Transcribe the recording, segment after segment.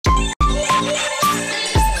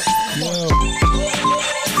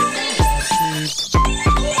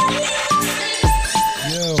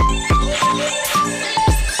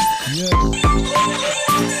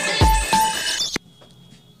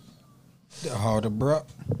Harder, bro.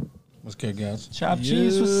 What's good, guys? Chopped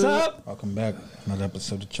Cheese, what's up? Welcome back. Another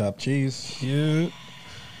episode of Chopped Cheese. Yeah.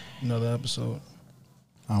 Another episode.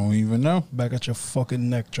 I don't even know. Back at your fucking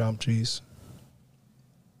neck, Chopped Cheese.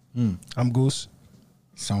 I'm Goose.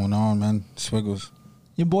 What's going on, man? Swiggles.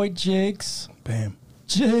 Your boy Jigs. Bam.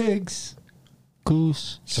 Jigs.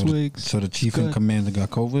 Goose. Swigs. So the chief in command got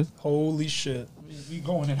COVID? Holy shit. We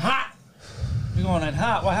going in hot. We going in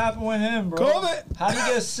hot. What happened with him, bro? COVID. How'd he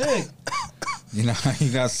get sick? You know how he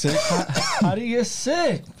got sick? How'd he get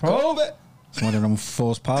sick, bro? COVID. It's one of them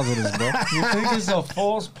false positives, bro. You think it's a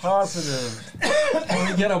false positive?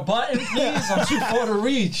 Can we get a button, please? I'm too far to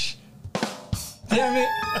reach. Damn it.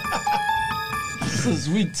 This is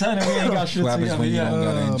week 10 and we ain't got shit What happens together when you yet. don't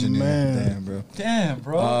got an engineer? man. Damn, bro. Damn,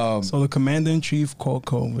 bro. So the commander-in-chief called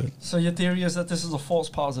COVID. So your theory is that this is a false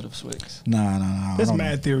positive, Swigs? Nah. There's I don't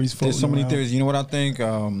mad know. theories. There's so many floating around. theories. You know what I think?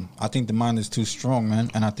 I think the mind is too strong,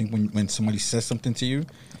 man. And I think when somebody says something to you,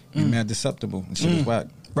 you're mad susceptible. And shit is whack.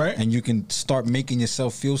 Right. And you can start making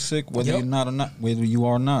yourself feel sick, whether you're not or not, whether you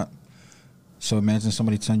are or not. So imagine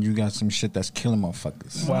somebody telling you got some shit that's killing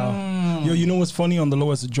motherfuckers. Wow. Yo, you know what's funny on the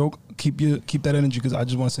low as a joke? Keep that energy because I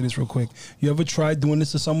just want to say this real quick. You ever tried doing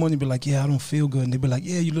this to someone? You'd be like, yeah, I don't feel good. And they'd be like,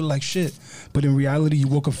 yeah, you look like shit. But in reality, you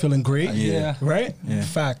woke up feeling great. Yeah. Right? Yeah.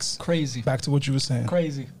 Facts. Crazy. Back to what you were saying.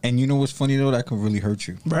 Crazy. And you know what's funny though? That could really hurt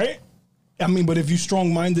you. Right? I mean, but if you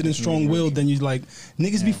strong-minded and strong-willed, then you like,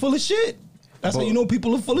 niggas be full of shit. That's how you know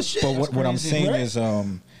people are full of shit. But what I'm crazy, saying right? is,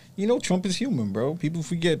 you know, Trump is human, bro. People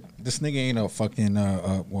forget this nigga ain't a fucking.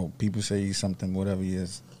 Well, people say he's something, whatever he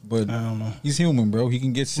is, but I don't know. he's human, bro. He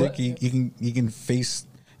can get sick. What- He can face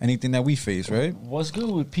anything that we face, right? What's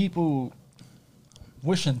good with people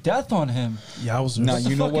wishing death on him? Yeah, I was Nah, What the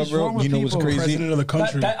you know fuck what, is wrong bro? with You know what's people? crazy? president of the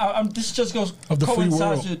country. This just goes Of the free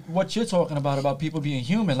coincides world. with what you're talking about people being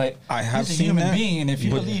human. Like I have he's a seen human that, being, and if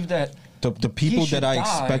you but believe that The people should that I die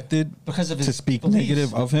expected because of to his speak beliefs.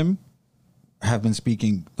 negative of him have been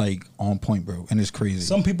speaking like on point, bro, and it's crazy.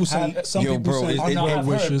 Some people say, some Yo, people bro, say, it- no, well I've heard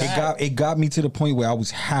wishes. that. it got me to the point where I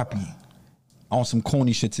was happy on some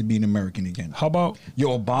corny shit to be an American again. How about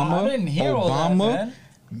Yo, Obama, I didn't hear all that, man.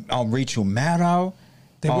 Rachel Maddow,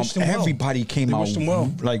 They wished him well. everybody came They out wished him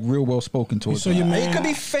well. like real well spoken towards saw your him. man- It could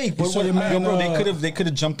be fake, but you saw what, your man, yo, bro, uh, they could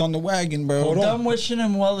have jumped on the wagon, bro. Hold on. them wishing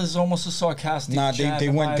him well is almost a sarcastic. Nah, jab, they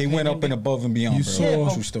in my went up opinion. and above and beyond, You bro. saw-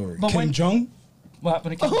 Yeah, True story. but Kim when- Jong? What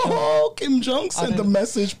happened to Kim Jong? Oh, Kim Jong sent the didn't-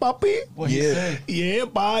 message, papi. What he Yeah. say? Yeah,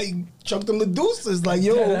 bye. Chuck them the deuces. Like,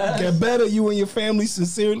 yo, Deadass. get better. You and your family,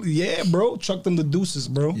 sincerely. Yeah, bro. Chuck them the deuces,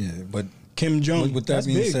 bro. Yeah, but Kim Jong. with that That's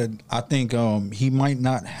being big. said, I think he might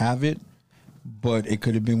not have it, but it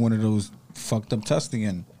could have been one of those fucked up tests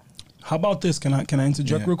again. How about this? Can I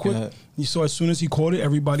interject Yeah, real go quick? ahead. You saw as soon as he caught it,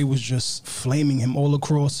 everybody was just flaming him all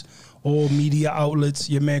across all media outlets.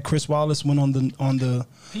 Your man Chris Wallace went on the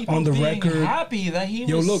People being record. happy that he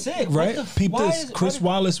Yo, was look, sick. right? What the Peep why this. is- Chris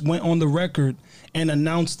why- Wallace went on the record and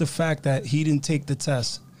announced the fact that he didn't take the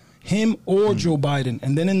test. Him or Joe Biden.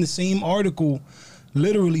 And then in the same article,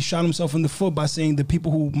 literally shot himself in the foot by saying the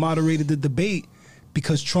people who moderated the debate,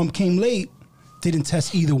 because Trump came late, didn't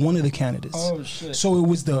test either one of the candidates. Oh, shit. So it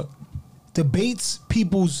was the debates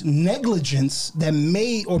people's negligence that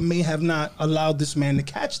may or may have not allowed this man to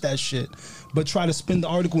catch that shit, but try to spin the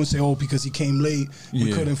article and say, oh, because he came late, we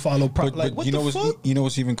Yeah. couldn't follow. But Like, what you know the fuck? you know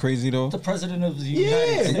what's even crazy though? The president of the United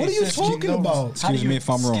Yeah, States. what are you said, talking knows about? how do Excuse you me if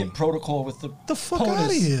I'm skip wrong. protocol with The fuck POTUS? out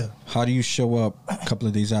of here. How do you show up a couple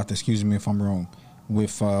of days after? Excuse me if I'm wrong.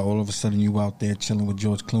 With all of a sudden you out there chilling with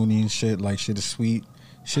George Clooney and shit, like shit is sweet.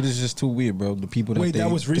 Shit is just too weird, bro. The people that Wait, that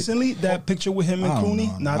was recently? That picture with him and I don't Clooney?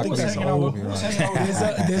 know. Nah, I I think was that's hanging out old.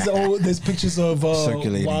 with- There's pictures of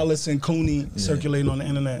Circulating. Wallace and Clooney circulating on the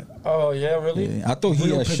internet. Oh yeah, really? Yeah, I thought he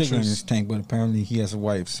Real had sugar in pictures. his tank, but apparently he has a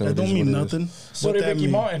wife. So That it don't is mean what it is. nothing. So What did that Ricky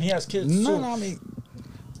mean? Martin. He has kids No, too. no, I mean,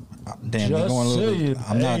 damn, you're Just going a little. saying.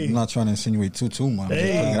 I'm Hey. not trying to insinuate too much. I'm just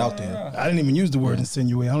Hey. putting it out there. I didn't even use the word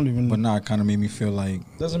insinuate. I don't even. But nah, it kind of made me feel like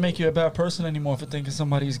Doesn't make you a bad person anymore for thinking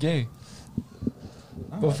somebody's gay.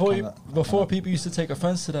 Before people used to take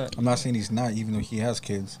offense to that. I'm not saying he's not, even though he has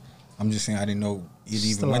kids. I'm just saying I didn't know it Just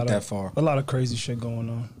even a went lot that of- far. A lot of crazy shit going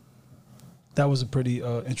on. That was a pretty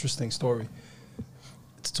interesting story.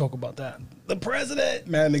 To talk about that. The president,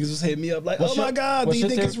 man, niggas was hitting me up like, What's oh my your- God, do what's you your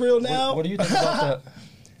think theory- it's real now? What do you think about that?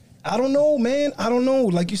 I don't know, man. I don't know.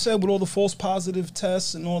 Like you said, with all the false positive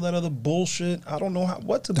tests and all that other bullshit, I don't know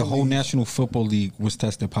what to The believe. whole National Football League was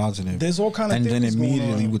tested positive. There's all kind of and then things going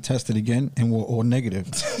immediately on. were tested again and were all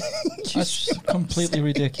negative. That's completely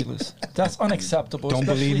ridiculous. That's unacceptable. Don't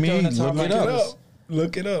especially believe me? during a time Look like it up. this.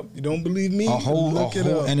 Look it up. You don't believe me? a whole Look it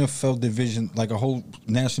up. NFL division, like a whole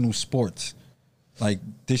national sports, Like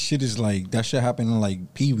this shit is like that shit happened in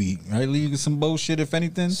like Pee Wee, right? League some bullshit if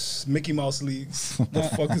anything. Mickey Mouse leagues. The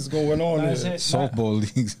fuck is going on That's here? it. Softball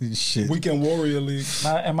leagues and shit. Weekend Warrior League.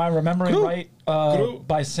 Am I remembering Group. right Group.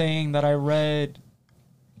 by saying that I read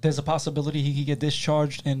there's a possibility he could get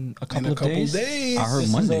discharged in a couple In a of couple days? days. I heard This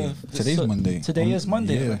is Monday. this- Today's Monday. Today is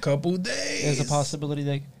Monday. Yeah. A couple days. There's a possibility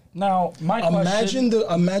that. Now, my question.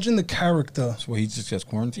 Imagine the character So he just gets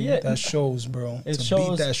quarantined. Yeah. that shows, bro. It to shows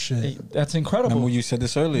beat that shit. That's incredible. Remember you said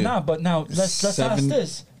this earlier. Nah, but now let's ask Seven-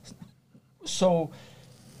 this. So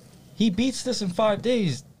he beats this in 5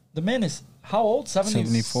 days. The man is how old?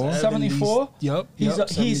 74? 74? Yep. He's Yep.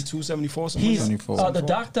 he's 72, 74, something he's like that. 74. the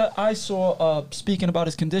doctor I saw speaking about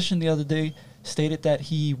his condition the other day stated that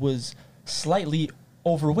he was slightly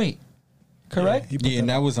overweight. Correct? He put Yeah, and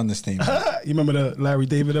that was understatement. You remember the Larry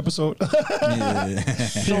David episode? yeah.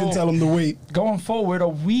 He didn't tell him to wait. Going forward, are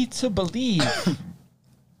we to believe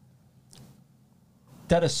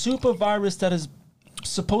that a super virus that is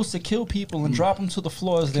supposed to kill people and drop them to the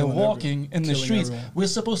floor as they're Killing walking in the killing streets, everyone. we're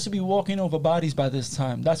supposed to be walking over bodies by this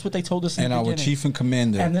time? That's what they told us in And the our beginning. chief and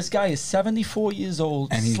commander. And this guy is 74 years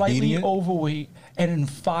old, And he's slightly beating it? overweight, and in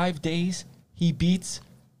 5 days he beats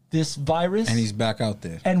this virus. and he's back out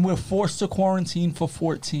there. and we're forced to quarantine for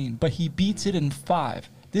 14, but he beats it in 5.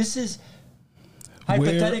 This is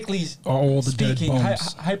hypothetically are all the dead speaking.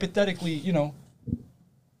 bones? Hypothetically, you know,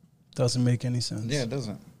 Doesn't make any sense. Yeah, it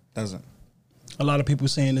doesn't. A lot of people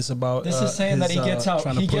saying this about. this is saying that he his, gets out.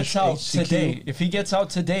 trying to He gets push out HCQ. today. If he gets out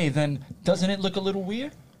today, then doesn't it look a little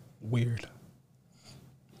weird? Weird.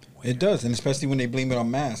 It does, and especially when they blame it on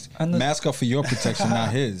masks. And the- Masks are for your protection,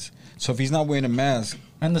 not his. So if he's not wearing a mask,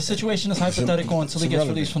 And the situation is hypothetical until he gets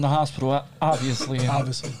irrelevant. released from the hospital, obviously.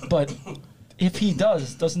 Obviously. But if he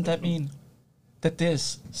does, doesn't that mean that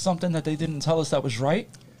there's something that they didn't tell us that was right?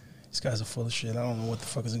 These guys are full of shit. I don't know what the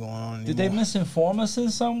fuck is going on anymore. Did they misinform us in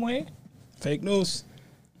some way? Fake news.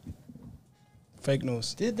 Fake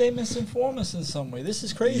news. Did they misinform us in some way? This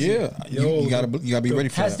is crazy. yeah, Yo, you gotta be ready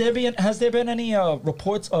for Has that. there been any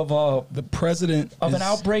reports of The president an is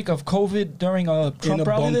outbreak of COVID during a Trump a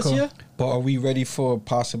rally this bunker. year? But are we ready for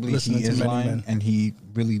possibly Listening he to is many lying men. and he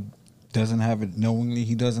really doesn't have it knowingly?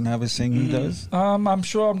 He doesn't have it saying he does. I'm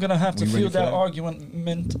sure I'm gonna have to We ready feel for that that?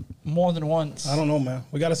 argument more than once. I don't know, man.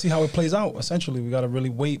 We got to see how it plays out. Essentially, we got to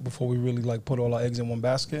really wait before we really like put all our eggs in one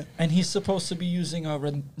basket. And he's supposed to be using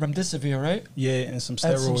remdesivir, right? Yeah, and some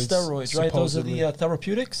And steroids. some steroids, right? Those are supposedly. the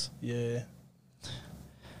therapeutics. Yeah.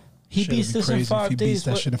 He Shit, beats it'd be this in crazy if 5 he beats days.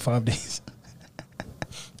 that What- shit in 5 days.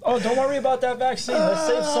 Oh, don't worry about that vaccine. Let's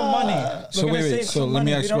save some money. So We're gonna wait. save So some let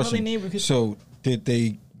me money. ask We you a don't question. really need. We could, So did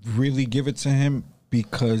they really give it to him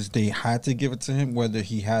because they had to give it to him, whether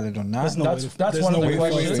he had it or not? There's no that's way to- that's there's one no of the way for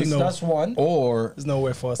us to questions. know. That's one. Or There's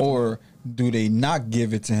nowhere for us to or do they not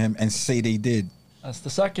give it to him and say they did? That's the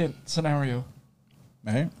second scenario.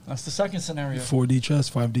 Right? That's the second scenario. 4D chess,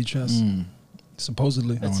 5D chess.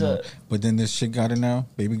 Supposedly. It's don't a know. But then this shit got it now.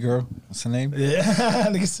 Baby girl, what's her name? Yeah,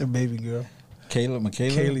 nigga said baby girl. Michaela.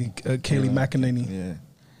 Kaylee McEnany. Yeah.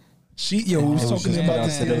 We was It was talking just about put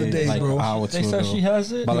this out the other today, day, like bro. an hour or They two said ago. she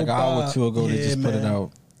has it. About like an hour or two ago, they Yeah, just put it man.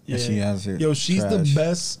 out. Yeah. And she has it. Yo, she's Trash. the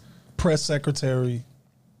best press secretary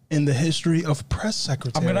in the history of press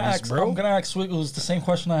secretaries, I'm gonna ask. bro. I'm gonna ask Swiggles the same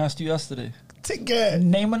question I asked you yesterday. Take it.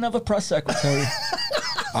 Name another press secretary.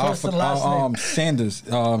 First and last name. Sanders.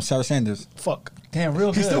 Sarah Sanders. Fuck. Damn,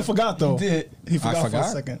 real good. He still forgot though. He did. He forgot, for a forgot?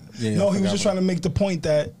 second. Yeah, no, I he was forgot just about trying to make the point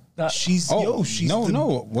that she's she's no, the,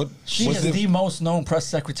 no. What? She what's is the most known press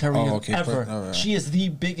secretary Oh, okay, ever. all right. She is the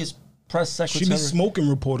biggest press She secretary. be smoking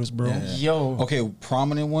reporters, bro. Yeah. Yo, Okay,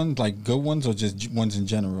 prominent ones, like good ones, or just ones in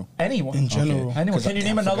general? anyone. In general. Anyone. 'Cause Can you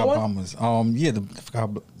name I another forgot one? Obama's. Yeah, I forgot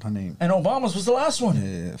her name. And Obama's was the last one.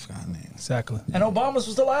 Yeah, I forgot her name. Exactly. And Obama's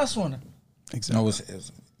was the last one. Exactly. No, it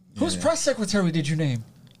was Whose yeah. press secretary did you name?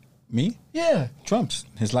 Me? Yeah. Trump's.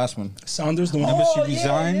 His last one. Saunders, the one. Remember she yeah,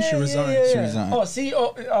 resigned? yeah, She yeah, resigned. yeah, She yeah. resigned. Oh, see?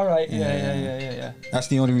 Oh, all right. Yeah, Yeah. yeah. That's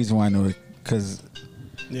the only reason why I know it. Because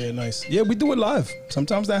Yeah, nice. Yeah, we do it live.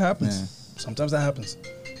 Sometimes that happens. Sometimes that happens.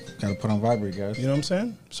 gotta put on vibrate, guys. You know what I'm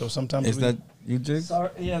saying? So sometimes Is we, that you, Jig? Sorry.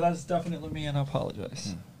 Yeah, that's definitely me, and I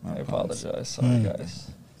apologize. My I apologize. Sorry, guys.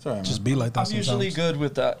 Sorry, man. just be like that. I'm sometimes. usually good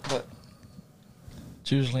with that, but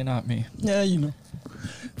it's usually not me. Yeah, you know.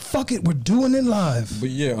 Fuck it, we're doing it live. But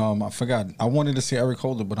yeah, I forgot. I wanted to say Eric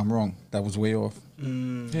Holder, but I'm wrong. That was way off.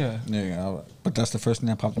 Yeah. Yeah, but that's the first thing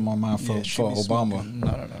that popped in my mind for, Yeah, she for be Obama.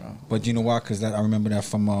 No. But you know why? Because I remember that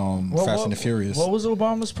from Fast and the Furious. What was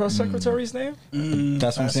Obama's press secretary's name?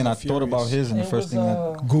 That's what I'm Fast saying. and I thought about Furious. his, and the It first was, thing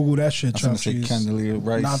that Google that shit, I was gonna Chuck say Cheese. Condoleezza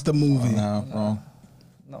Rice. Not the movie. No, wrong.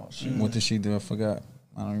 No, she What did she do? I forgot.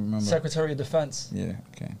 I don't even remember. Secretary of Defense. Yeah.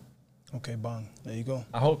 Okay. Okay, bong. There you go.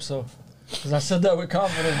 I hope so. Because I said that with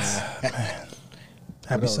confidence.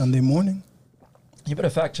 Happy else? Sunday morning. You better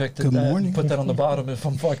fact check that. Good and morning. Put that on the bottom if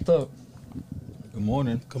I'm fucked up. Good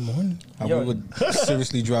morning. Good morning. How Yo. we would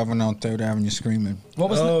seriously driving down 3rd Avenue screaming. What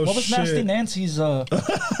was Oh, Nasty shit. Nancy's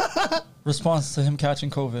response to him catching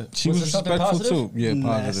COVID? She was was it something respectful positive? too. Yeah,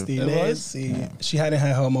 Nasty positive. It was? Nancy. She hadn't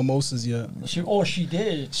had her mimosas yet. She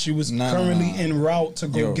did. She was Nah. currently en route to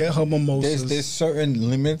go Yo, get her mimosas. There's certain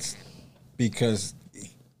limits because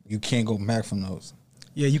you can't go back from those.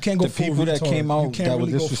 Yeah, you can't go The full people that retard. came You out can't that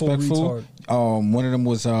really were go full disrespectful, retard. one of them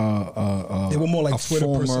was They were more like a Twitter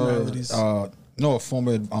personalities. No, a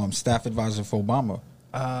former staff advisor for Obama.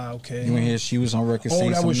 Ah, okay. You in here? She was on record Oh,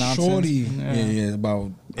 saying that some was nonsense. Shorty. Yeah,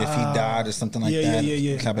 about if he died or something like yeah, that.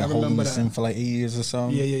 yeah. Have I been holding remember this that. in for like 8 years or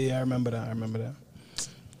something. Yeah. I remember that.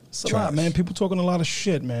 It's a Trash. lot, man. People talking a lot of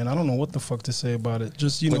shit, man. I don't know what the fuck to say about it.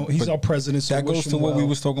 Just, you know, But- he's but our president, so That wish goes him to what we well,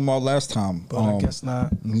 was talking about last time. But I guess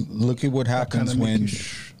not. Look at what happens Kind of make when you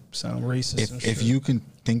sound racist and shit. if you can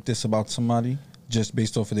think this about somebody just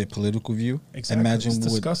based off of their political view, Exactly. imagine It's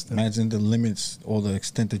disgusting. imagine the limits or the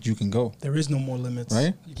extent that you can go. There is no more limits.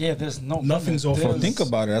 Right? Yeah, there's no Nothing's off there's- limits. Think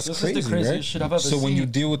about it. That's this crazy, is the craziest right? shit I've ever So when you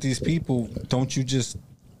seen. deal with these people, don't you just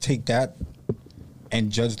take that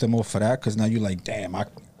and judge them off for that? Because now you're like, damn,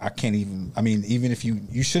 I can't even. I mean, even if you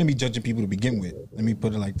shouldn't be judging people to begin with. Let me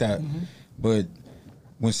put it like that. Mm-hmm. But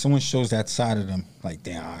when someone shows that side of them, like,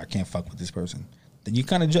 damn, I can't fuck with this person, then you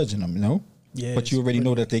kind of judging them, you know? Yeah, But you it's already pretty-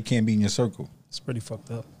 know that they can't be in your circle. It's pretty fucked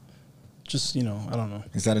up. Just, you know, I don't know.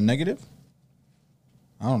 Is that a negative?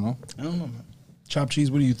 I don't know. I don't know, man. Chop cheese,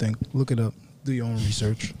 what do you think? Look it up. Do your own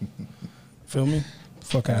research. Feel me?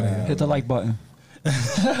 Fuck out of here. Hit the like button.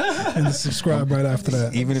 And then subscribe right after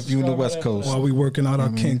that. Even if you're in the West Coast. While we working out our I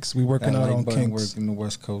mean, kinks, we working that out like on button kinks. work in the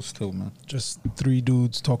West Coast too, man. Just 3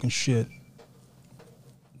 dudes talking shit.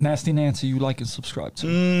 Nasty Nancy, you like and subscribe to.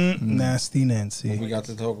 Nasty What we Nancy. got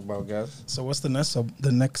to talk about, guys? So what's the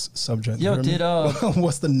next subject? Yo, You heard me? did,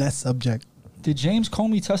 what's the next subject? Did James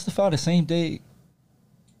Comey testify the same day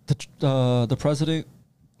the president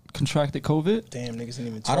contracted COVID? Damn, niggas didn't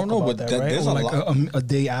even I talk don't know, about but that, right? there's Or a like lot. a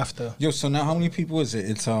day after. Yo, so now how many people is it?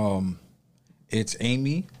 It's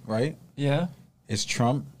Amy, right? Yeah, It's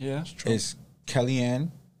Trump. yeah, It's Kellyanne.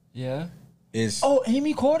 yeah. It's Oh,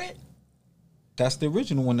 Amy caught it? that's the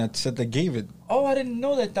original one that said they gave it. Oh, I didn't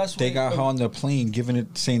know that. That's They what got her on the plane, giving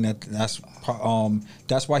it, saying that's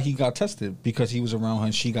why he got tested, because he was around her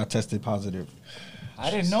and she got tested positive. I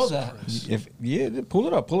didn't know that. Pull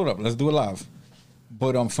it up. Let's do it live.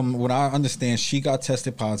 But from what I understand, she got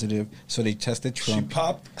tested positive, so they tested Trump.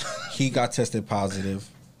 popped. He got tested positive.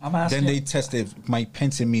 I'm asking. Then they tested Mike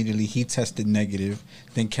Pence immediately. He tested negative.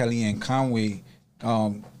 Then Kellyanne Conway,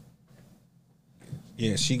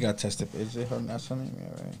 yeah, she got tested. Is it her? That's her name,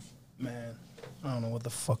 yeah, right? Man, I don't know what the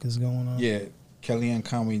fuck is going on. Yeah, Kellyanne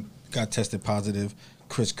Conway got tested positive.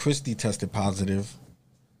 Chris Christie tested positive.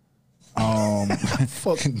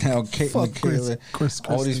 Fuck. Now Kate Fuck McKayla, Chris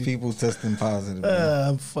all these Christie. people testing positive.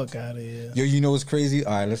 man. Fuck out of here. Yo, you know what's crazy?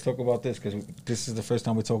 All right, let's talk about this because this is the first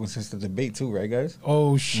time we're talking since the debate too, right, guys?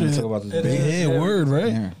 Oh You shit. wanna talk about the It debate? is. Yeah, word,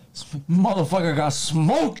 right? Yeah. Motherfucker got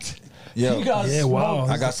smoked. Yo, He got Yeah, wow.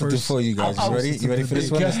 smoked. I got the something first- for you guys. I You was ready? just You ready for this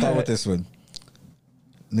debating. one? Let's start Go with this one.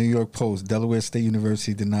 New York Post: Delaware State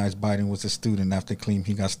University denies Biden was a student after claim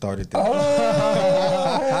he got started there.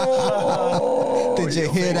 Did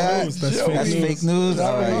you hear that? news. That's fake news. fake news.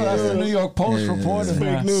 All right, That's yeah. the New York Post Yeah, reported. yeah,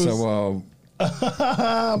 yeah. Fake news. So,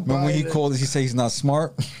 remember when he called us? He said he's not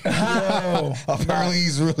smart. Yo. Apparently,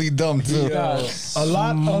 he's really dumb too. A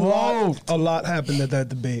lot happened at that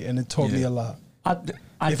debate, and it taught me Yeah. a lot.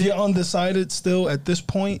 I If did, you're undecided still at this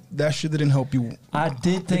point, that shit didn't help you. I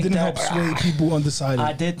did It think didn't help that sway people undecided.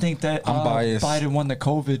 I did think that I'm biased. Biden won the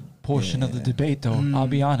COVID portion of the debate, though. I'll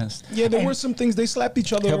be honest. yeah, there And were some things they slapped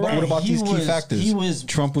each other Yeah, but around. what about He these key was- factors? he was-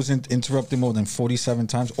 Trump was interrupted more than 47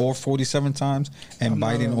 times, and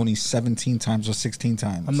not Biden a- only 17 times or 16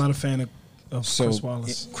 times. I'm not a fan of so Chris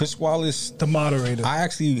Wallace, Chris Wallace, the moderator. I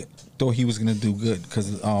actually thought he was gonna do good because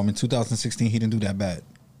in 2016 he didn't do that bad.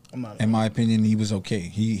 I'm not. In my opinion, he was okay.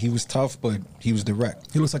 He was tough, but he was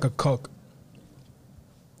direct. He looks like a cuck.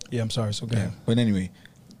 Yeah, I'm sorry. So Yeah. good. But anyway,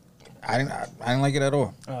 I didn't like it at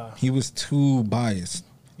all. He was too biased.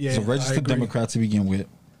 Yeah, He's a I registered agree. Democrat to begin with.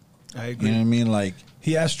 I You agree. know what I mean? Like,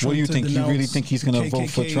 He asked Trump what do you to think? He really denounce think he's gonna vote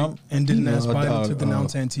for KKK Trump? and didn't ask Biden to uh,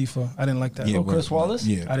 denounce Antifa. I didn't like that. Yeah, Chris but- Wallace?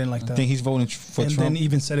 Yeah, I didn't like I that. think he's voting for And Trump. then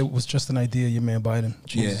even said it was just an idea, your man Biden.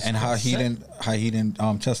 Jesus Yeah, and how he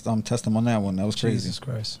didn't test him on that one. That was crazy. Jesus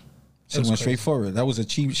Christ. So It was went crazy. straight for it. That was a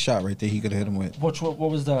cheap shot right there. He could have hit him with. what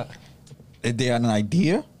was that? They had an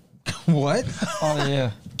idea. What? Oh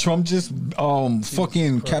yeah. Trump just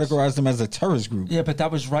fucking categorized them as a terrorist group. Yeah, but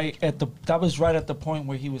that was right at the point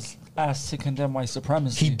where he was asked to condemn white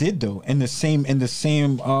supremacy. He did though. In the same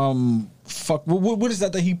what is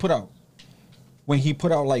that he put out? When he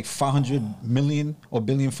put out like 500 million or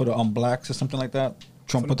billion for the blacks or something like that.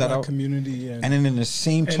 Trump put that out. Community and then in the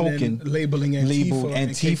same token, labeling Antifa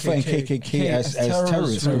and KKK as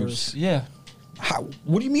terrorist groups. Yeah.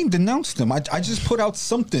 What do you mean denounce them? I just put out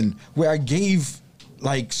something where I gave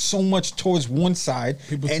like so much towards one side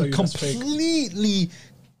and completely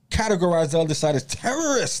categorized the other side as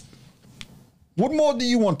terrorist. What more do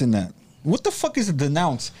you want than that? What the fuck is a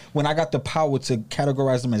denounce when I got the power to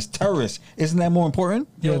categorize them as terrorists? Isn't that more important?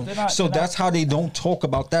 Yeah, that's how they don't talk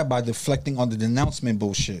about that, by deflecting on the denouncement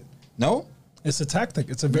bullshit. No? It's a tactic.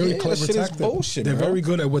 It's a very clever tactic. Bullshit, They're bro. very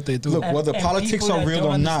good at what they do. Look, whether politics are real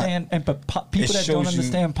or not. People that don't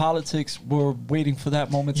understand politics were waiting for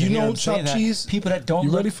that moment to hear him say that. Cheese? People that don't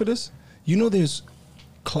You ready for this? You know there's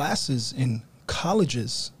classes in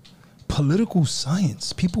colleges, political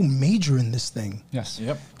science. People major in this thing. Yes.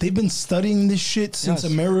 Yep. They've been studying this shit since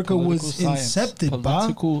America was incepted,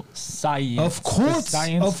 Political science. Of course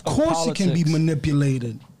it can be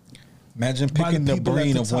manipulated. Imagine picking the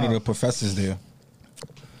brain of one of the professors there.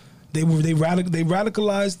 They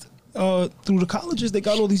radicalized through the colleges. They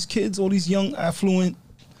got all these kids, all these young affluent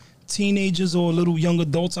teenagers or little young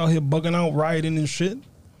adults out here bugging out, rioting and shit.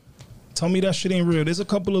 Tell me that shit ain't real. There's a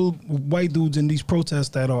couple of white dudes in these protests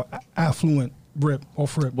that are affluent, rip or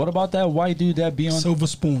frip. What about that white dude that be on Silver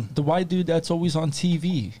Spoon? The white dude that's always on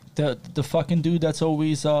TV. The fucking dude that's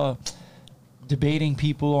always debating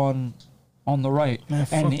people on the right. Man,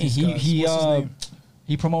 fuck and these guys. What's his name?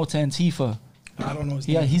 He promotes Antifa. I don't know his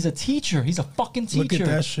name. He's a teacher. He's a fucking teacher. Look at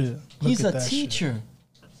that shit. He's a teacher.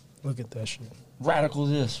 Look at that shit. Radical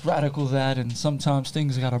this, radical that, and sometimes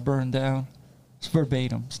things gotta burn down. It's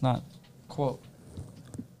verbatim. It's not quote.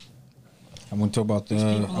 I want to talk about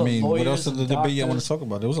what else is the debate I want to talk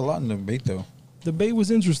about? There was a lot in the debate though. The debate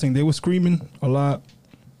was interesting. They were screaming a lot.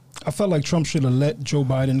 I felt like Trump should have let Joe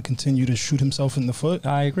Biden continue to shoot himself in the foot.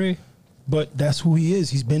 I agree. But that's who he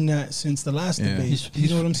is. He's been that since the last debate. You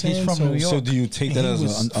know what I'm saying? He's from New York. So do you take that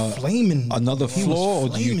as another flaw, or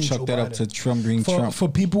do you chuck that up to Trump being Trump? For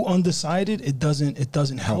people undecided, it doesn't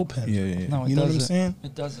help him. Yeah. No, you know what I'm saying?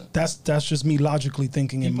 It doesn't. That's just me logically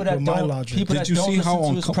thinking in my logic. People that don't listen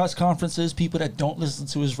to his press conferences, people that don't listen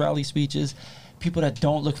to his rally speeches, people that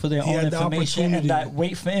don't look for their own information and that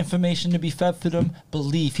wait for information to be fed to them,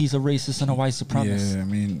 believe he's a racist and a white supremacist. Yeah, I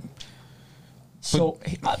mean... So,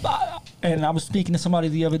 and I was speaking to somebody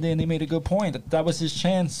the other day, and they made a good point. That was his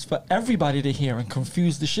chance for everybody to hear and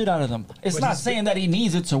confuse the shit out of them. It's not saying that he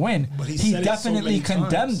needs it to win. But he definitely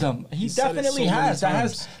condemned them. He definitely has.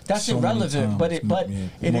 That's irrelevant. But it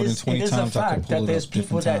is a fact that there's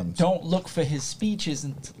people that don't look for his speeches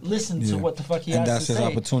and listen to what the fuck he has to say. And that's his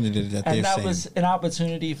opportunity that they're saying. And that was an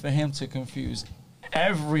opportunity for him to confuse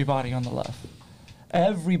everybody on the left.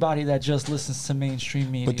 Everybody that just listens to mainstream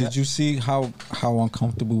media. But did you see how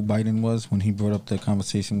uncomfortable Biden was when he brought up the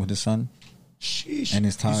conversation with his son? Sheesh. And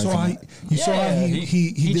his ties. You saw how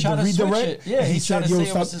he did the redirect? Yeah, he said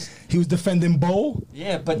he was defending Bo.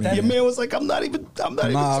 Yeah, but then your man was like, I'm not even talking about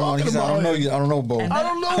I don't know Bo. I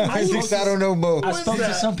don't know. I don't know Bo. I spoke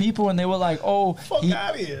to some people and they were like, "Oh, fuck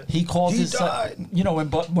out of here." He called his son. You know, when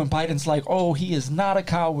Biden's like, "Oh, he is not a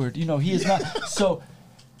coward." You know, he is not. So.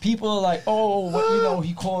 People are like,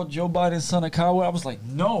 he called Joe Biden's son a coward. I was like,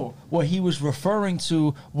 no. What he was referring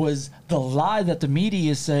to was the lie that the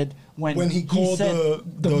media said when he called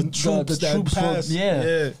the troops that passed.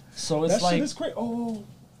 Yeah. So it's that like shit is crazy.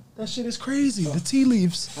 That shit is crazy. The tea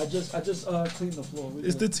leaves. I just cleaned the floor.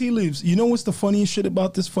 It's the tea leaves. You know what's the funniest shit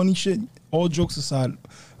about this funny shit? All jokes aside,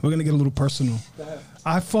 we're gonna get a little personal.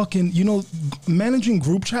 I fucking managing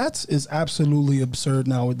group chats is absolutely absurd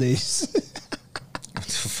nowadays. What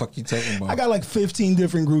the fuck you talking about? I got like 15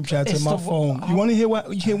 different group chats in my phone. You want to hear what?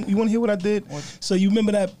 You want to hear what I did? What? So you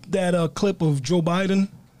remember that clip of Joe Biden?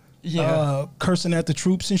 Yeah. Cursing at the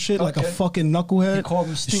troops and shit like a fucking knucklehead. He called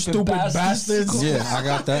them stupid bastards. Yeah, I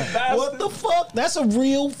got that. What the fuck? That's a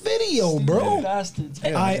real video, bro. Bastards.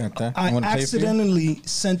 Yeah, I accidentally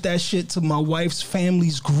sent that shit to my wife's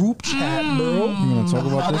family's group chat, bro. You want to talk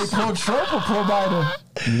about this? Pro Trump or pro Biden?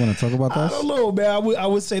 You want to talk about this? I don't know, man. I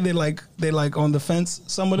would say they like on the fence.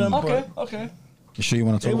 Some of them. Okay. You sure you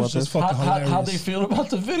want to talk about this? How they feel about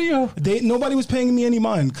the video? Nobody was paying me any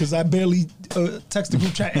mind because I barely text the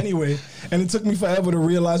group chat anyway, and it took me forever to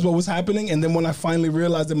realize what was happening. And then when I finally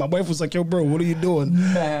realized it, my wife was like, "Yo, bro, what are you doing?"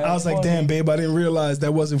 Man, I was like, "Damn, babe, I didn't realize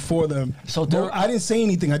that wasn't for them." So I didn't say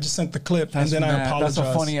anything. I just sent the clip, and then I apologized. That's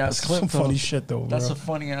a funny ass clip. Some funny shit though. That's bro. a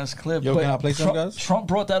funny ass clip. Yo, can I play some, guys? Trump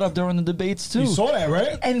brought that up during the debates too. You saw that,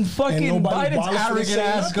 right? And fucking Biden's arrogant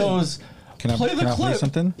ass goes, "Play the clip." Play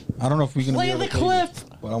something? I don't know if we can play the clip.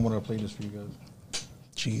 But I want to play this for you guys.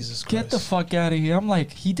 Jesus Christ. Get the fuck out of here. I'm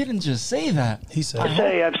like, he didn't just say that. He said,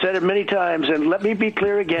 I've said it many times, and let me be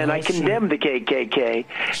clear again. I condemn the KKK.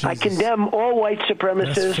 Jesus. I condemn all white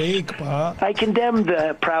supremacists. That's fake, Pa. I condemn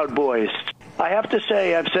the Proud Boys. I have to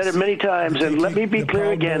say, I've said it many times, and let me be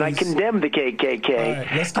clear again. I condemn the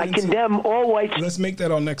KKK. Right, I condemn all white. Let's make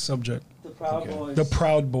that our next subject. The Proud Boys. The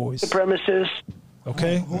Proud Boys. Supremacists.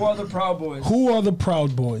 Okay. Who are the Proud Boys? Who are the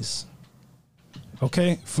Proud Boys?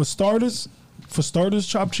 Okay, for starters,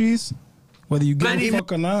 Chop Cheese, whether you give a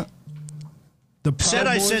fuck or not, the Proud Boys,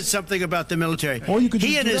 I said something about the military. Or you could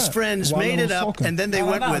he and his friends made it up, and then they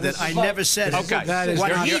went with it. I never said it. Okay, that is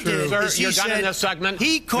what he did. You're done in this segment.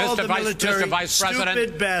 He called the military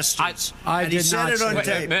stupid bastards. And he said it on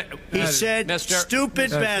tape. He said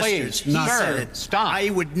stupid bastards. He said it. Stop.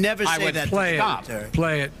 I would never say that. Play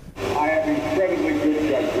it. I have incredibly good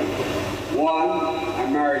judgment. One, I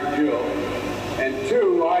married Jill. And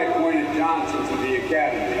two, I appointed Johnson to the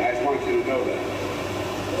academy. I just want you to know that.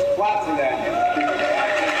 Clap for that.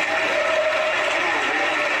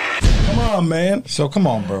 Come on, man. So come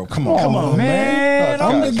on, bro. Come on. Come on, man. Look,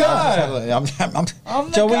 I'm the guys, guy.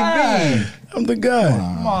 I'm Joey guy. B. I'm the guy.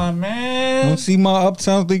 Come on, man. Don't see my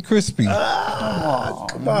Uptown Lee Crispy. Come on,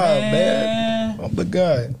 man. I'm the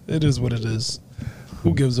guy. It is what it is.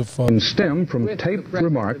 Who gives a fuck? Stem from taped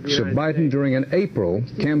remarks of Biden during an April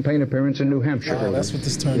campaign appearance in New Hampshire. That's what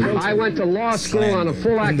this turned into. I went to law school on a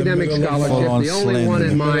full academic scholarship, the only one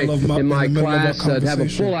in my class to have a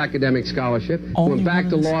full academic scholarship. Went back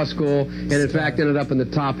to law school, and in fact ended up in the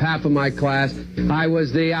top half of my class. I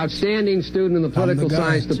was the outstanding student in the political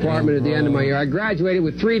science department at the end of my year. I graduated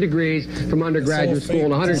with 3 degrees from undergraduate school and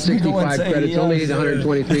 165 credits, only needed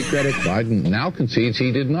 123 credits. Biden now concedes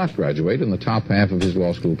he did not graduate in the top half of his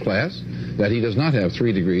law school class, that he does not have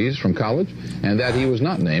 3 degrees from college, and that he was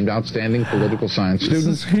not named outstanding political science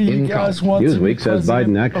student in college. Newsweek says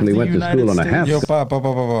Biden actually went to school on a half.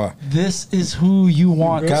 This is who you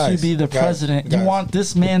want to be the president. You want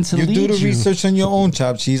this man to lead you. You do the research on your own,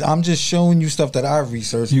 Chop Cheese. I'm just showing you stuff that I've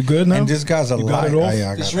researched. You good now? And this guy's a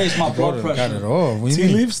liar. Just raised my blood pressure. Got it all. Tea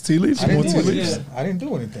leaves? I didn't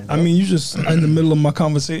do anything. I mean, you just in the middle of my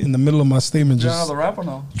conversation, in the middle of my statement, just. You know the rap or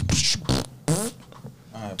no?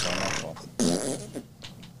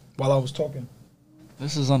 While I was talking.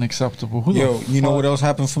 This is unacceptable. Yo, you know what else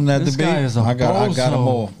happened from that this debate? Guy is a I got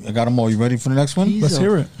them all. You ready for the next one? Let's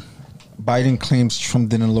hear it. Biden claims Trump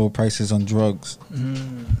didn't lower prices on drugs.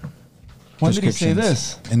 When did he say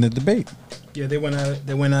this? In the debate. Yeah, they went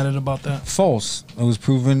at it about that. False. It was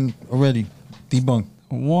proven already. Debunked.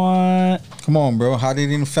 What? Come on, bro. How they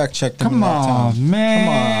didn't fact check them? Come on, man.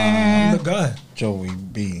 Come on. I'm the guy. Joey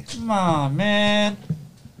B. Come on, man.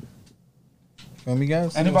 Feel me,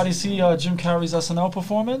 guys? Anybody see Jim Carrey's SNL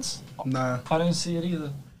performance? Nah. I didn't see it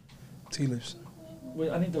either. Tea leaves. Wait,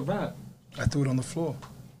 I need the rap. I threw it on the floor.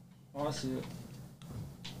 Oh, I see it.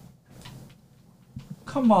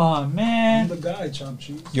 Come on, man. I'm the guy, Chop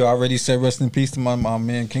Cheese. Yo, I already said rest in peace to my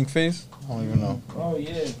man King Face. I don't even know. Oh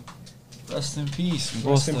yeah. Rest in peace.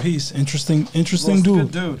 Rest in peace. Interesting dude.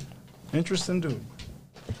 Good dude. Interesting dude.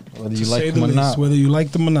 Whether you like him or not. Whether you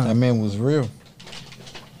liked him or not. That man was real.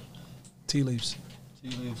 Tea leaves.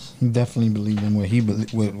 He definitely believed in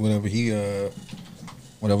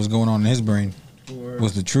whatever's going on in his brain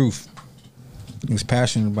was the truth. He was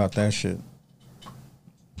passionate about that shit.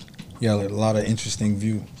 Yeah, like a lot of interesting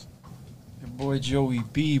views. Your boy Joey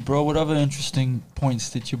B, bro. What other interesting points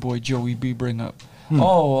did your boy Joey B bring up?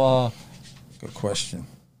 Good question.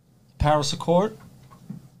 Paris Accord.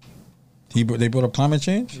 They brought up climate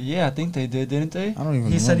change? Yeah, I think they did, didn't they? I don't even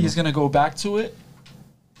remember. He said he's gonna go back to it.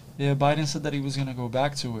 Yeah, Biden said that he was gonna go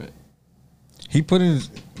back to it. He put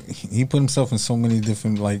himself in so many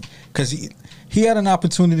different because he had an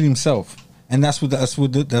opportunity himself, and that's what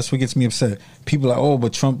gets me upset. People are like, oh,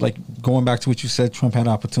 but Trump, going back to what you said, Trump had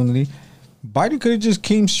an opportunity. Biden could have just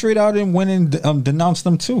came straight out and went and denounced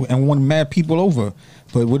them too and won mad people over.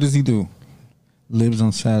 But what does he do? Lives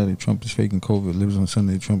on Saturday, Trump is faking COVID. Lives on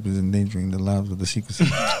Sunday, Trump is endangering the lives of the Secret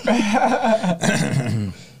Service.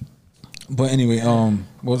 But anyway,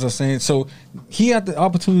 what was I saying? So he had the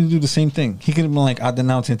opportunity to do the same thing. He could have been like, I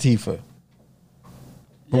denounce Antifa.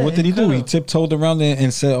 But what did he do? He tiptoed around there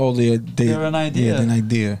and said, "Oh, they're an idea. Yeah, they're an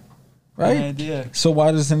idea." Right? An idea. So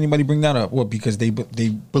why does anybody bring that up? What? Because they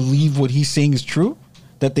believe what he's saying is true,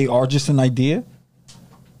 that they are just an idea.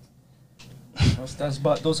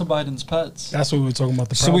 Those are Biden's pets. That's what we were talking about.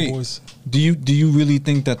 The Proud Boys. Do you really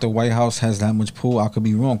think that the White House has that much pull? I could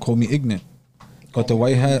be wrong. Call me ignorant, but the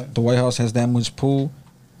White House has that much pull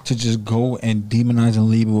to just go and demonize and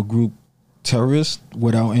label a group terrorist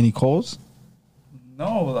without any cause?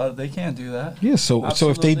 No, they can't do that. Yeah. So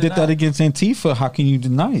if they did that against Antifa, how can you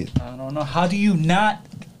deny it? I don't know. How do you not?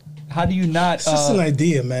 It's just an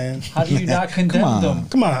idea, man. How do you not condemn them?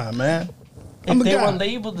 Come on, man. If they were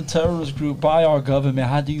labeled a terrorist group by our government,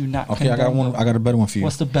 how do you not condemn them? I got a better one for you.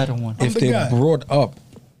 What's the better one? If they're brought up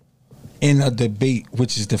in a debate,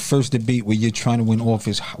 which is the first debate where you're trying to win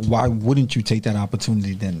office, why wouldn't you take that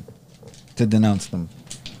opportunity then to denounce them?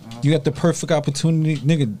 You got the perfect opportunity,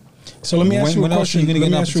 nigga. So let me ask you a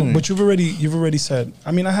question. But you've already said.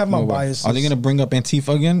 I mean, I have my biases. Are they gonna bring up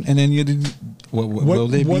Antifa again? And then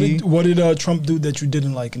what did Trump do that you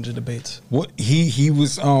didn't like in the debates? What he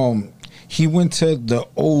was he went to the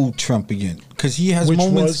old Trump again because he has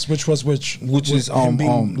moments. Which is loose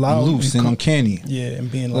and uncanny. Yeah, and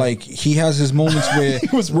being like he has his moments where he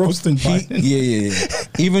was roasting Biden. Yeah.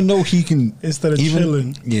 Even though he can instead of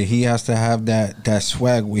chilling. Yeah, he has to have that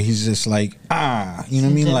swag where he's just like you know what I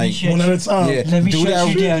mean? Like one at a time. Yeah, let me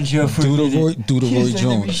shut you down, Joe. Do the Roy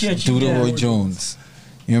Jones. Do the Roy Jones.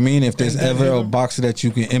 You know what I mean? If there's ever a boxer that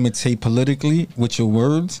you can imitate politically with your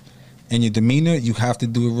words and your demeanor, you have to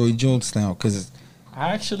do a Roy Jones style. Because I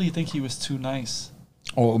actually think he was too nice.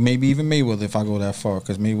 Or maybe even Mayweather if I go that far,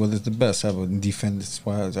 because Mayweather's the best ever in defense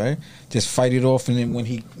wise, right? Just fight it off, and then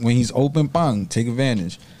when he's open, bang, take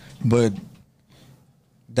advantage. But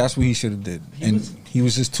that's what he should have did, he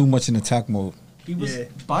was just too much in attack mode.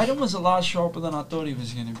 Biden was a lot sharper than I thought he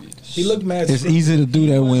was going to be. He looked mad. It's easy to do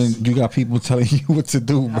that when you got people telling you what to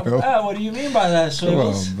do, bro. What do you mean by that,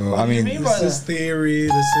 bro? I mean, this is theory.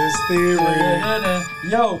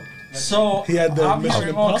 Yo, so he had I'm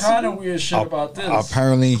hearing all kind of weird shit about this.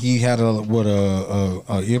 Apparently, he had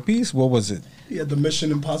a earpiece. What was it? He had the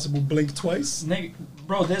Mission Impossible blink twice.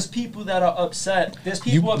 Bro, there's people that are upset. There's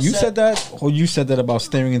people upset. You said that, or you said that about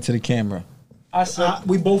staring into the camera? I said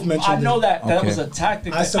we both mentioned. I know that was a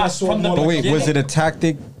tactic. I said from the But wait, was it a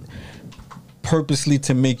tactic purposely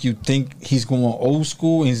to make you think he's going old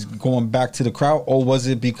school and he's going back to the crowd, or was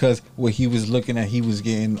it because what he was looking at, he was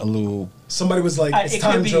getting a little? Somebody was like, "It's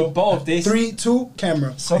time, Joe." Both. 3, 2,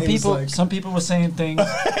 camera. Some people were saying things.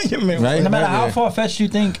 Right? No matter how far fetched you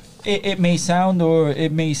think it may sound or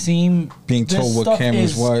it may seem, being told what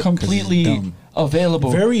cameras what completely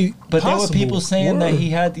available. But there were people saying that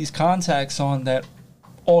he had these contacts on that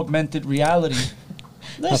augmented reality.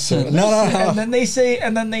 Listen. And then they say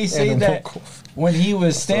that when he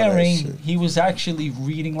was staring, he was actually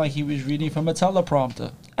reading like he was reading from a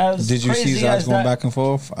teleprompter. Did you see his eyes going back and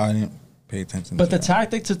forth? I didn't pay attention. But the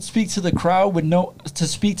tactic to speak to the crowd to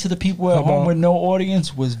speak to the people at home with no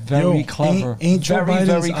audience was very clever. Ain't Joe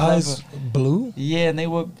Biden's eyes blue? Yeah, and they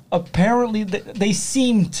were apparently they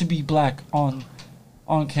seemed to be black on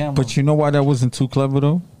camera. But you know why that wasn't too clever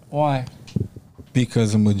though? Why?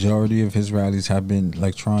 Because the majority of his rallies have been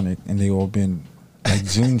electronic and they all been like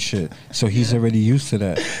Zoom shit. So he's already used to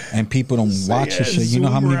that, and people don't watch his shit. You know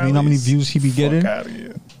how many views he be getting?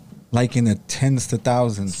 Like in the tens to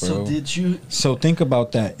thousands, bro. So think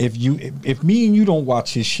about that. If me and you don't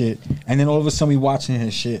watch his shit, and then all of a sudden we watching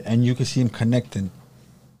his shit, and you can see him connecting,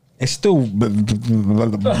 it's still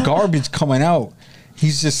garbage coming out.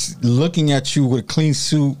 He's just looking at you with a clean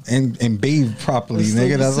suit and bathed properly,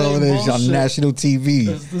 nigga. That's all it is on national TV.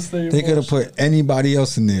 They could have put anybody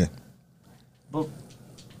else in there. But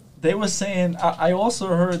they were saying, I also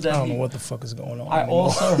heard that I don't know what the fuck is going on. I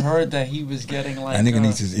also heard that he was getting like that nigga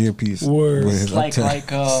needs his earpiece. Words.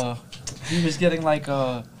 He was getting like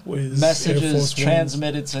messages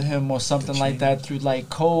transmitted to him or something like that through like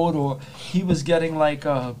code, or he was getting like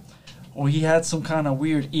or he had some kind of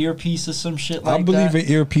weird earpiece or some shit like that. I believe an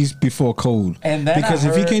earpiece before code. And then because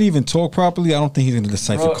if he can't even talk properly, I don't think he's going to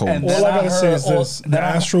decipher code. All I got to say is this. The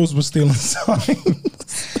Astros were stealing signs.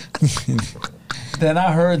 Then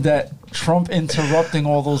I heard that Trump interrupting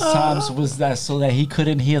all those times was that so that he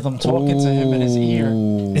couldn't hear them talking to him in his ear.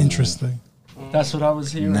 Interesting. That's what I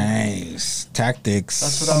was hearing. Nice tactics.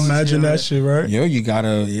 That's what I was Imagine hearing. That shit, right? Yo, you gotta,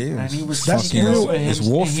 And he was that's real. It's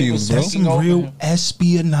Warfield, bro. That's some real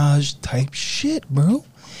espionage type shit, bro.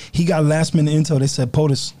 He got last minute intel. They said,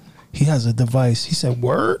 POTUS, he has a device. He said,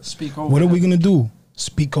 word? Speak over what are him. we gonna do?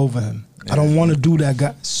 Speak over him. I don't want to do that,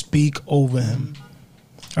 guy. Speak over him.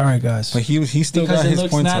 All right, guys. But he still because got his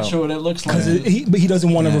looks points natural out. and it looks Because like but he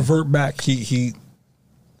doesn't want to revert back. He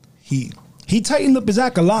tightened up his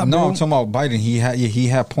act a lot. No, bro. I'm talking about Biden. He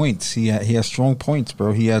had points. He had strong points,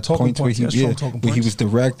 bro. He had Talking points where he was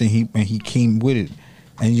direct and he came with it,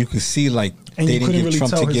 and you could see like And they you didn't couldn't give really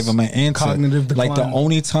Trump tell to give his him an answer. cognitive Like the decline.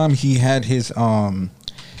 only time he had his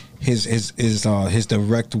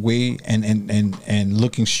direct way and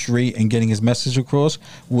looking straight and getting his message across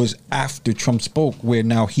was after Trump spoke, where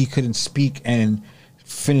now he couldn't speak and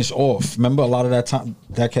finish off. Remember, a lot of that time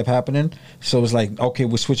that kept happening. So it was like, okay,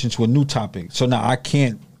 we're switching to a new topic. So now I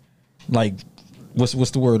can't, like, what's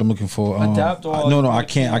the word I'm looking for? Adapt or no, I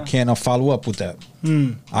can't follow up with that.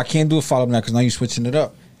 I can't do a follow up now because now you're switching it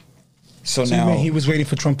up. So So now you mean he was waiting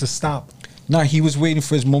for Trump to stop. no, he was waiting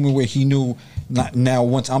for his moment where he knew. Now,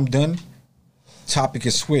 once I'm done, topic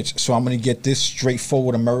is switched. So I'm gonna get this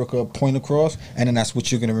straightforward America point across, and then that's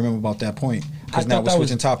what you're gonna remember about that point. Because now we're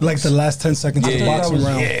switching topics. Like the last 10 seconds of the boxing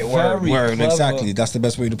round. Yeah, word, exactly. That's the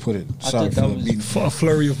best way to put it. Sorry for being a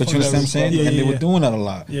flurry of. But you understand what I'm saying? Yeah, and they yeah. were doing that a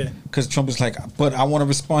lot. Yeah. Because Trump was like, but I want to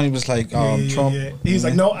respond. He was like, Trump. Yeah. He's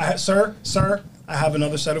like, no, sir, I have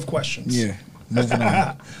another set of questions. Yeah. Moving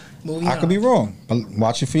on. Moving I could be wrong, but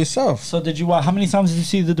watch it for yourself. So did you watch? How many times did you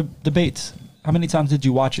see the debates? How many times did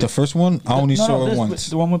you watch it? The first one, I only saw it once.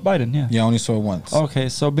 The one with Biden, yeah. Yeah, I only saw it once. Okay,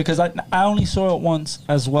 so because I only saw it once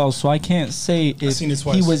as well, so I can't say if seen it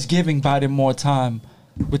twice. he was giving Biden more time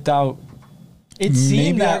without. It seemed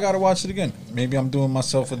Maybe that I gotta watch it again. Maybe I'm doing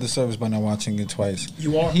myself a disservice by not watching it twice.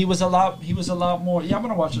 You are. He was a lot more. Yeah, I'm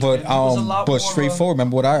gonna watch it. But again. He was a lot more, straightforward.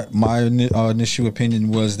 Remember what my initial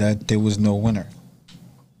opinion was that there was no winner.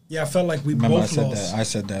 Yeah, I felt like we Remember both lost. I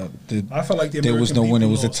said that. I felt like there was no winner. It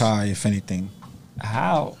was a lost. tie, if anything.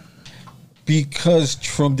 How? Because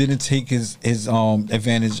Trump didn't take his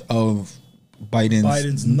advantage of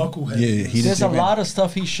Biden's knucklehead. Yeah, he There's didn't. a lot of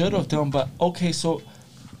stuff he should have done, but okay, so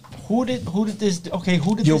who did this? Okay,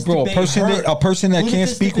 who did Yo, this bro, debate a person that Who did can't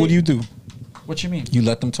this speak. What do you do? What you mean? You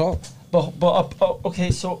let them talk. But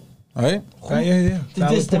okay, so All right. Yeah. did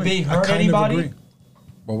this debate hurt anybody?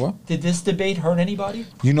 What? Did this debate hurt anybody?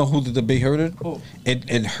 You know who the debate hurted? Who?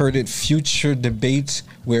 It hurted future debates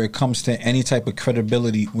where it comes to any type of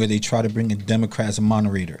credibility where they try to bring a Democrat as a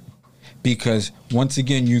moderator. Because once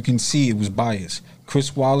again, you can see it was biased.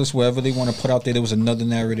 Chris Wallace, wherever they want to put out there was another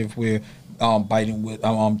narrative where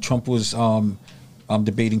Trump was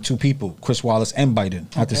debating two people, Chris Wallace and Biden,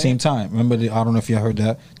 at the same time. Remember, I don't know if you heard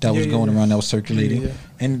that. That was going around, that was circulating. Yeah.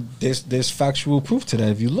 And there's factual proof to that.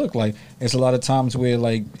 If you look, like, it's a lot of times where,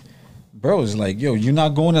 like, bro, it's like, yo, you're not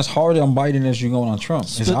going as hard on Biden as you're going on Trump.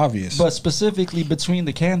 It's obvious. But specifically between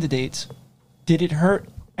the candidates, did it hurt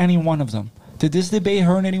any one of them? Did this debate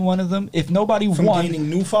hurt any one of them? If nobody From won, gaining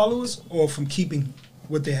new followers or from keeping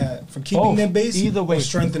what they had? From keeping their base either way, or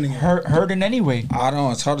strengthening it? hurt in any way. I don't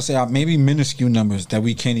know. It's hard to say. Maybe minuscule numbers that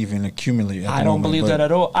we can't even accumulate. I don't believe that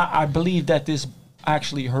at all. I believe that this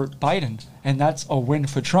actually hurt Biden, and that's a win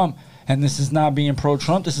for Trump. And this is not being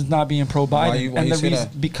pro-Trump. This is not being pro-Biden. Why and you the say reason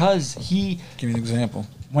that? because he. Give me an example.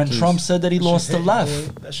 When Please. Trump said that he lost the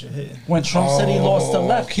left. That shit hit. When Trump said he lost the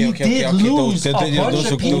left, he did lose a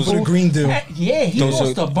bunch of people. Those are the Green Deal. Yeah, he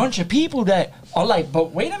lost a bunch of people that are like,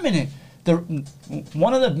 but wait a minute.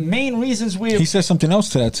 One of the main reasons he said something else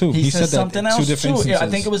to that too. He said something else two different too. Yeah, I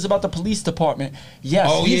instances. think it was about the police department. Yes,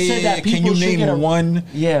 Oh, he said that people Can you should name get a one?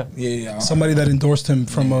 Yeah. Somebody that endorsed him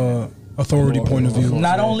from a authority point of view.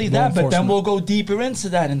 Not only Law that, but then enforcement. we'll go deeper into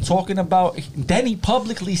that and talking about. Then he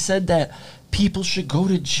publicly said that people should go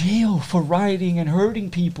to jail for rioting and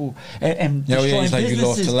hurting people and destroying he's like,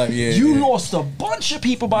 businesses. You lost a bunch of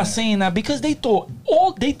people by saying that because they thought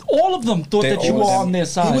all of them thought that you were on their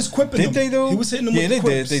side. He was quipping them. They though? He was hitting them with they the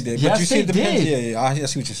quips. did. Yes, but you see, it they depends. did. Yeah. I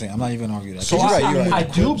see what you're saying. I'm not even gonna argue that. So You're right. I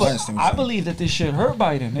do, but understand what I you're saying. believe that this shit hurt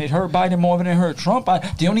Biden. It hurt Biden more than it hurt Trump.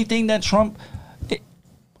 The only thing that Trump,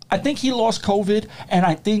 I think he lost COVID, and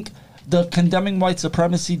I think the condemning white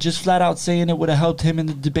supremacy, just flat out saying it would have helped him in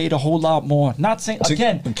the debate a whole lot more. Not saying to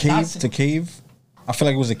cave. I feel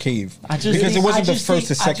like it was a cave because think- it wasn't I the just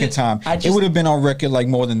first or think- I second just- time. I It just- would have been on record like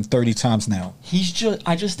more than 30 times now.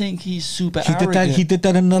 I just think he's super He did arrogant. that. He did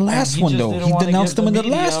that in the last he one just though. didn't He wanna denounced give them in the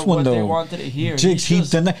media last one what they though. wanted to hear. Jigs, He's he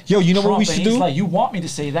just done that. Yo, you know what Trump, we and should he's do? like, you want me to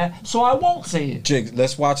say that, so I won't say it. Jigs,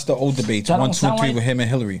 let's watch the old debates. That 1, don't 2, sound 3 like- with him and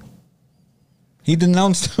Hillary. He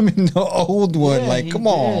denounced him in the old one. Yeah, like, he come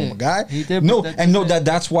on, did. guy. He did, No, but and no,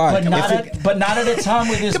 that's why. But not at a time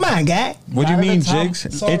with this. Come on, guy. What do you mean, Jigs?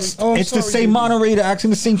 It's the same moderator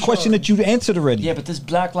asking the same question that you answered already. Yeah, but this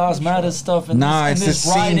Black Lives Matter stuff and this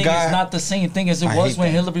rioting is not the same thing as it was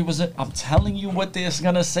when Hillary was. I'm telling you what they're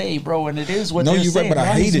gonna say, bro, and it is what they're saying. No, you're right, but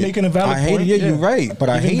I hate it. Making a valid point. Yeah, you're right, but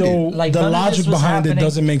I hate it. Like the logic behind it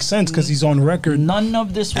doesn't make sense because he's on record. None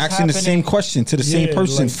of this was asking the same question to the same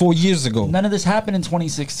person 4 years ago. None of this happened in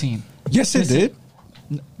 2016. Yes, it did.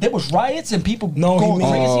 There was riots and people going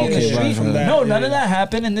crazy in the street. None of that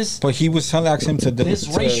happened in this. But he was telling him to. This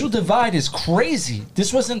racial divide is crazy.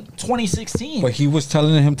 This wasn't 2016. But he was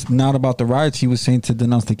telling him not about the riots. He was saying to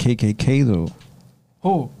denounce the KKK though.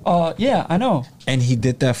 Who? Yeah, I know. And he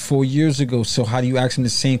did that 4 years ago. So how do you ask him the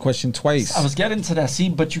same question twice? I was getting to that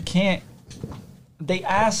scene, but you can't. They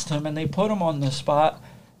asked him and they put him on the spot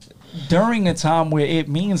during a time where it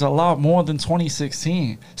means a lot more than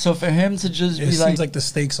 2016. So for him to just be like... It seems like the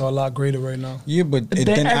stakes are a lot greater right now. Yeah, but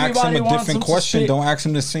then ask him a different question. Don't ask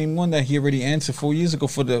him the same one that he already answered 4 years ago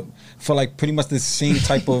for like pretty much the same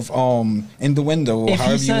type of innuendo or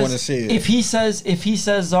however you want to say it. If he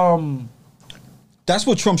says that's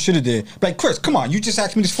what Trump should have did. Like, Chris, come on, you just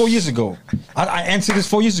asked me this 4 years ago. I answered this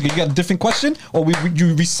 4 years ago. You got a different question, or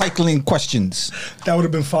you recycling questions? That would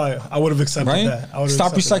have been fire. I would have accepted that.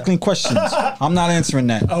 Stop recycling questions. I'm not answering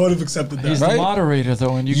that. I would have accepted that. He's the moderator,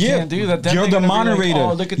 though, and you can't do that. Then you're the moderator.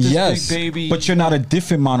 Like, oh, look at this big baby. But you're not a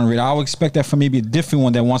different moderator. I would expect that from maybe a different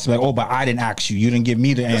one that wants to be like, oh, but I didn't ask you. You didn't give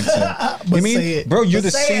me the answer. You mean, bro? You're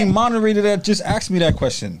the same moderator that just asked me that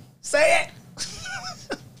question. Say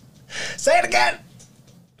it. Say it again.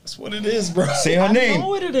 That's what it is, bro. Say her name. I know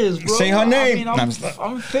what it is, bro. Say her name. I mean,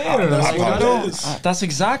 I'm fair. That's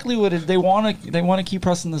exactly what they want to. They want to keep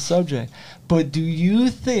pressing the subject. But do you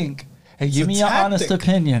think? And give me your honest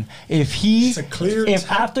opinion.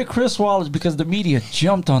 If after Chris Wallace, because the media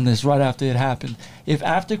jumped on this right after it happened, if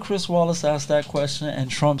after Chris Wallace asked that question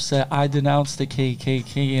and Trump said, "I denounce the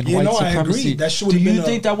KKK and white supremacy," do you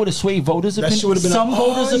think that would have swayed voters' opinions? Some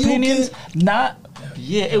voters' opinions, not.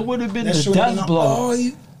 Yeah, it would have been the death blow.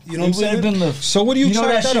 You know what I'm saying? So what do you chalk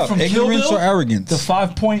that up? Ignorance or arrogance? The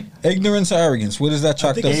 5-point... Ignorance or arrogance? What is that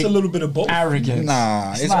chalked up? I think it's a little bit of both. Arrogance.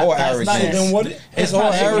 Nah, it's all arrogance. It's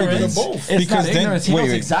all arrogance. It's not ignorance. He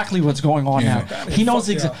knows exactly what's going on now. He knows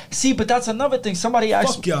exactly. See, but that's another thing. Somebody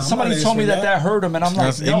told me that hurt him, and I'm like,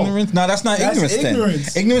 that's ignorance? No, that's not ignorance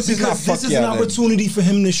then. Ignorance is not fuck yeah. This is an opportunity for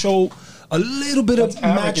him to show a little bit of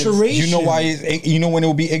maturation. You know why? You know when it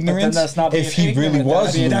will be ignorance? If he really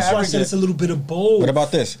was losing. That's why I said it's a little bit of both. What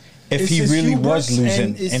about this? If he really was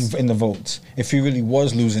losing in the votes, if he really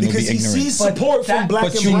was losing, it'll be ignorant. Because he sees support from black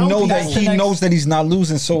and brown people. But you know that he knows that he's not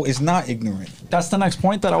losing, so it's not ignorant. That's the next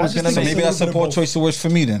point that I was going to make. So maybe that's a poor choice of words for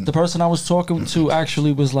me then. The person I was talking to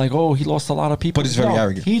actually was like, "Oh, he lost a lot of people." But it's very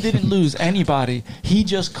arrogant. He didn't lose anybody. He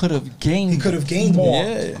just could have gained. He could have gained more.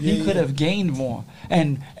 He could have gained more.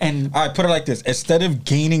 And all right, put it like this: instead of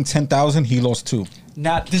gaining 10,000, he lost 2.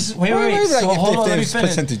 Now this is wait. So hold on, let me finish.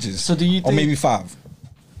 Percentages. So do you think, or maybe 5?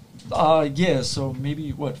 Yeah. So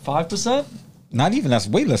maybe what, 5%? Not even. That's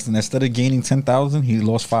way less than that. Instead of gaining 10,000, he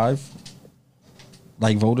lost 5.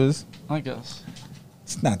 Like voters. I guess.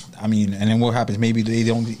 It's not. I mean, and then what happens? Maybe they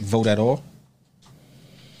don't vote at all.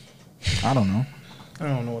 I don't know. I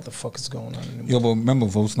don't know what the fuck is going on anymore. Yo, but remember,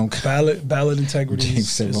 votes don't count. Ballot integrity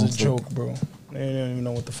is a joke, bro. They don't even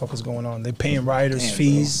know what the fuck is going on. They're paying rioters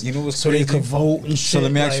fees, you know what's so crazy? They could vote and shit. So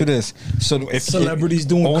let me ask you this: so if celebrities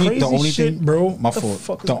doing crazy shit, bro, my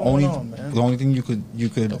fault. The only thing you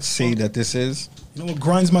could say that this is, you know what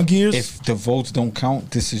grinds my gears? If the votes don't count,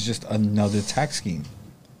 this is just another tax scheme.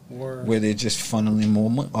 Where they're just funneling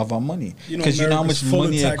more of our money. Because you know how much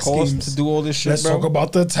money it costs to do all this shit, Let's talk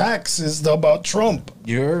about the taxes, about Trump.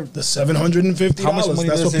 The $750. How much money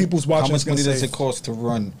That's what people's watching. How much money does it cost to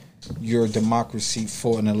run your democracy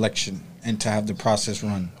for an election and to have the process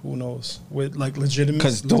run? Who knows? With like legitimate.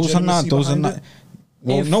 Because those are not.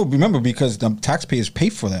 Well, no, remember, because the taxpayers pay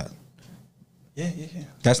for that. Yeah.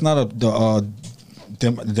 That's not the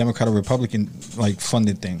Democrat or Republican like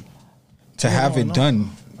funded thing. To have it done.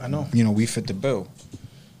 I know. You know, we fit the bill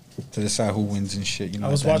to decide who wins and shit. You know, I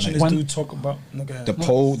was watching this dude talk about the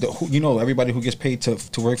poll. You know, everybody who gets paid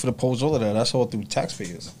to work for the polls, all of that. That's all through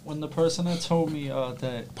taxpayers. When the person had told me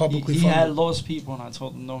that publicly he had lost people, and I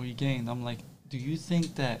told him no, he gained. I'm like, do you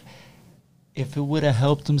think that if it would have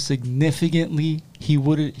helped him significantly, he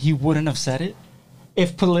wouldn't have said it?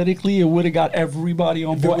 If politically it would have got everybody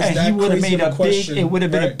on board, and he would have made it would have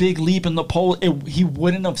been a big leap in the poll. He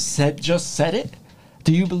wouldn't have said it.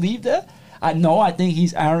 Do you believe that? I think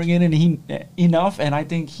he's arrogant and enough, and I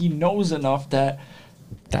think he knows enough that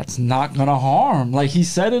that's not gonna harm. Like, he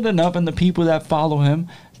said it enough, and the people that follow him,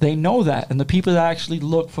 they know that. And the people that actually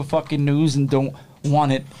look for fucking news and don't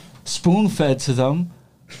want it spoon-fed to them.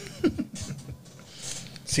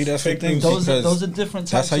 See, that's the thing. Those are different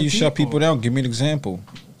types. That's how you of shut people down. Give me an example,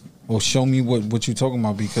 or show me what you're talking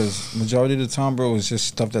about. Because majority of the time, bro, it's just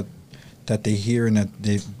stuff that they hear and that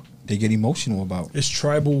they get emotional about. It's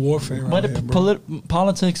tribal warfare. But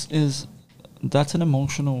politics that's an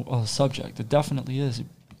emotional subject. It definitely is. It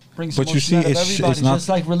brings emotion out of everybody, it's not, just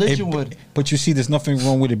like religion would. But you see, there's nothing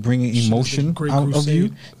wrong with it bringing emotion out of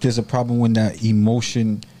you. There's a problem when that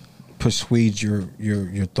emotion persuades your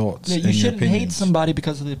thoughts. Yeah, you shouldn't hate somebody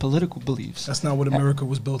because of their political beliefs. That's not what America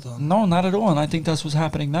was built on. No, not at all. And I think that's what's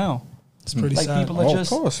happening now. It's pretty sad. People are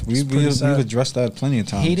just, of course, we've addressed that plenty of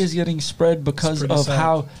times. Hate is getting spread because of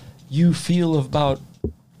how you feel about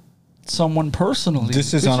someone personally.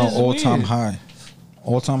 This is on an all-time high.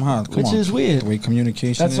 All-time high. Come which on. is weird. The way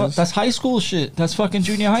communication is. That's high school shit. That's fucking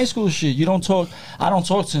junior high school shit. You don't talk. I don't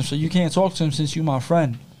talk to him, so you can't talk to him since you my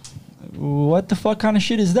friend. What the fuck kind of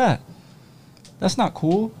shit is that? That's not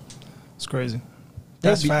cool. It's crazy.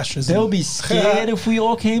 That's fascism. They'll be scared if we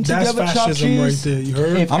all came together. That's fascism right there. You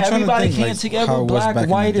heard? If everybody came together, black,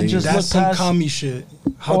 white, and just look past some commie shit.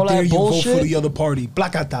 How dare you vote for the other party?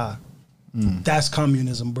 Blacata. That's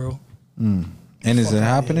communism, bro. And is it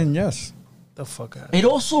happening? Yes. The fuck out. It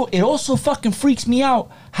also fucking freaks me out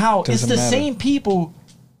how it's the same people.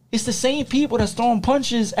 It's the same people that's throwing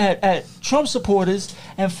punches at Trump supporters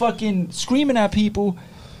and fucking screaming at people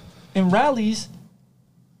in rallies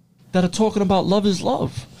that are talking about love is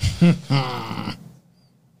love.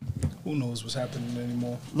 Who knows what's happening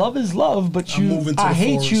anymore? Love is love, but I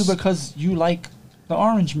hate you because you like the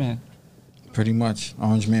Orange Man. Pretty much.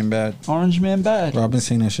 Orange Man bad. Orange Man bad. Bro, I've been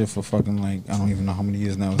saying that shit for fucking I don't even know how many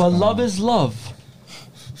years now. But love is love.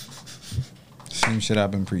 Same shit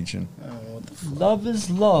I've been preaching. Love is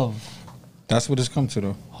love. That's what it's come to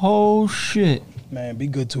though. Oh shit. Man, be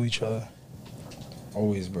good to each other.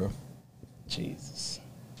 Always, bro. Jesus.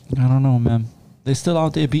 I don't know, man. They still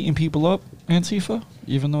out there beating people up, Antifa,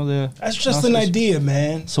 even though they're. That's just an idea,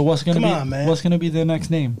 man. So what's gonna Come on, man. What's gonna be their next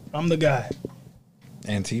name? I'm the guy.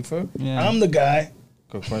 Antifa? Yeah. I'm the guy.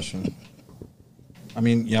 Good question. I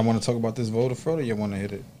mean, y'all want to talk about this voter fraud, or you want to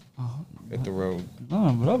hit it? Hit the road. No,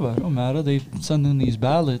 whatever. It don't matter. They send in these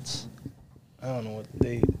ballots. I don't know what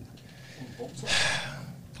they.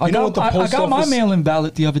 I got my mail-in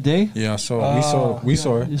ballot the other day. Yeah, I saw. We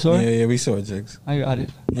saw it. You saw it? Yeah, we saw it, Jigs. I got it.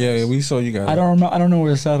 Yeah, we saw you guys. I don't know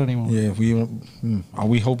where it's at anymore. Yeah,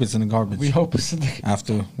 we hope it's in the garbage. We hope it's in the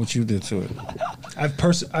after what you did to it.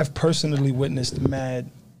 I've personally witnessed mad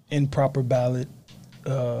improper ballot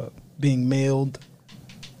being mailed,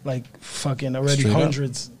 like fucking already Straight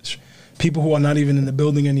hundreds. People who are not even in the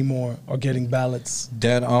building anymore are getting ballots.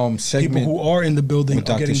 That segment. People who are in the building are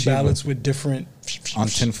Dr. getting Shiva ballots with different. On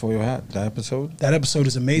tinfoil hat, that episode. That episode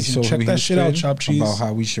is amazing. Check that shit out, Chop Cheese. About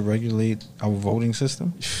how we should regulate our voting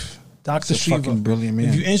system. Dr. Shiva, fucking brilliant man.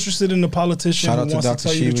 If you're interested in the politician, shout out who to wants Dr. to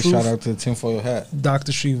tell you the Shiva. truth, Shout out to tinfoil hat.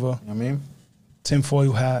 Dr. Shiva. You know what I mean,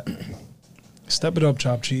 tinfoil hat. Step it up,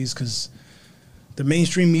 Chop Cheese, because the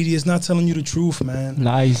mainstream media is not telling you the truth, man.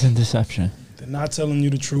 Lies and deception. They're not telling you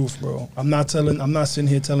the truth, bro. I'm not sitting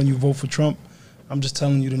here telling you vote for Trump. I'm just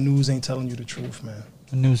telling you the news ain't telling you the truth, man.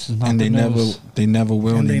 The news is not and the news. They never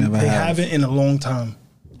will, and they never have. They haven't in a long time.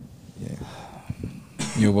 Yeah.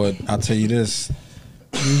 Yo, but I'll tell you this.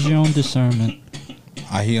 Use your own discernment.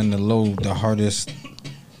 I hear on the low the hardest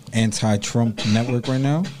anti-Trump network right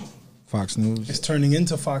now, Fox News. It's turning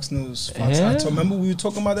into Fox News. Fox, Yeah. Remember we were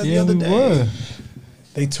talking about that the other day. Were.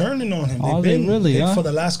 They turning on him. Are They've been they really, for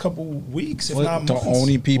the last couple weeks, if not the months.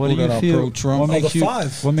 only people that are pro-Trump. What makes the you,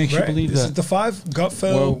 five. What makes right? you believe Is that? it the five?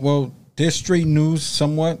 Gutfeld. Well, they're straight news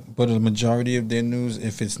somewhat, but the majority of their news,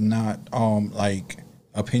 if it's not like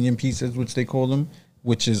opinion pieces, which they call them,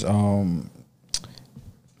 which is Hannity,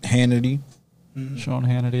 Sean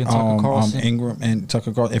Hannity and Tucker Carlson. Ingram and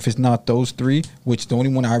Tucker Carlson. If it's not those three, which the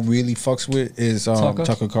only one I really fucks with is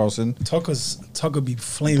Tucker Carlson. Tucker be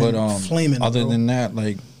flaming, But flaming. other bro. than that,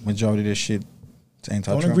 like majority of this shit, it's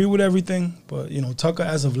anti-Trump. Don't agree with everything, but Tucker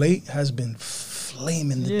as of late has been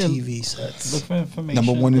flaming the TV sets. Look for information.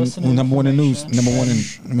 Number one in news.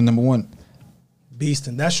 Number one. Beast,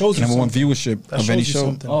 and that shows number you one something. viewership That of any shows you show.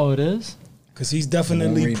 something. Oh, it is? Because he's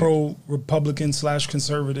definitely pro-Republican /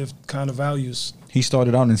 conservative kind of values. He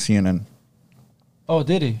started out in CNN. Oh,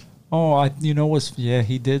 did he? Oh,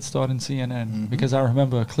 he did start in CNN because I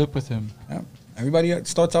remember a clip with him. Yeah. Everybody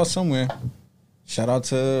starts out somewhere. Shout out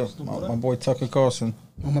to my boy Tucker Carlson.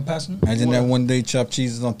 Am I passing? Imagine that one day Chop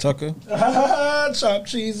Cheese is on Tucker. Chopped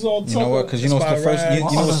cheese on top. You know what? Because you know what's the first. You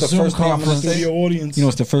know what's the first thing I'm gonna say. You know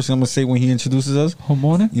what's the first thing I'm gonna say when he introduces us? Good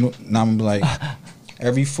morning. You know, now I'm like,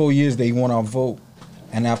 every 4 years they want our vote,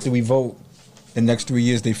 and after we vote, the next 3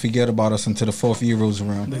 years they forget about us until the 4th year rolls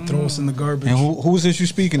around. They throw us in the garbage. And who's this you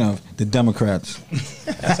speaking of? The Democrats.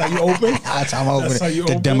 That's how you open. That's how I'm opening.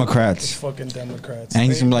 The Democrats. The fucking Democrats. And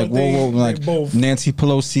he's like, whoa, like Nancy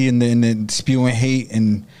Pelosi and the spewing hate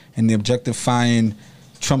and the objectifying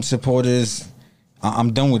Trump supporters.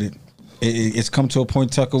 I'm done with it. It's come to a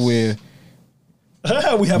point, Tucker, where you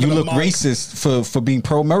look racist for being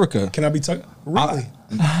pro-America. Can I be Tucker? Really?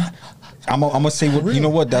 I'm gonna say what you know.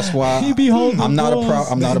 What that's why I'm not a proud.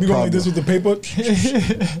 I'm not a proud. Like this with the paper.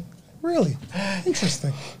 Really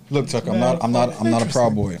interesting. Look, Tucker, I'm not a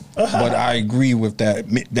proud boy, but I agree with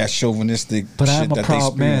that chauvinistic. But shit I'm a that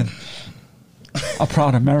proud man, a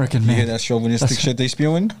proud American man. You hear that chauvinistic shit they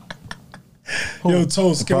spewing? Yo,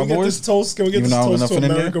 toast. Can we get this toast? Can we get this toast to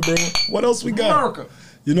America, bro? What else we got? America.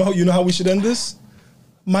 You know how we should end this?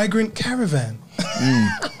 Migrant caravan.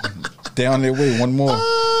 They're on their way. One more.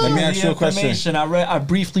 Let me ask you a question. I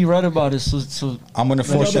briefly read about it, so I'm gonna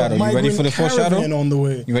foreshadow. You ready for the foreshadow? On the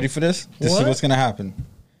way. You ready for this? This is what's gonna happen.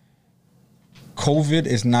 COVID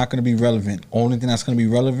is not gonna be relevant. Only thing that's gonna be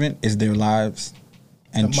relevant is their lives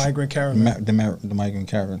and the migrant caravan. The migrant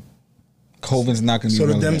caravan. COVID's not gonna be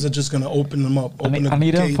relevant. So the Dems are just gonna open them up. I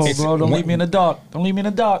need info, bro. Don't leave me in the dark. Don't leave me in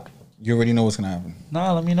the dark. You already know what's gonna happen.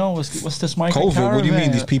 Nah, let me know what's this migrant COVID. caravan? What do you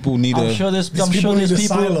mean? These people need I'm sure there's people.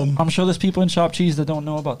 Asylum. I'm sure there's people in Chopped Cheese that don't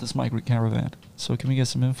know about this migrant caravan. So can we get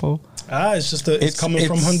some info? It's just it's coming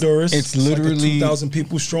from Honduras. It's literally like 2,000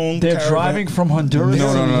 people strong. They're driving from Honduras to the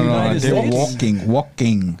United States. They're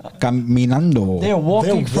walking, caminando. They're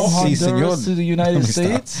walking from Honduras to the United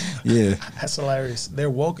States. Yeah, that's hilarious. They're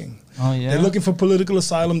walking. Oh yeah. They're looking for political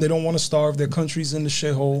asylum. They don't want to starve. Their country's in the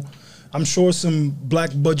shithole. I'm sure some black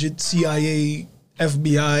budget CIA,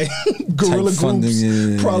 FBI, guerrilla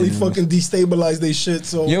groups probably fucking destabilize their shit.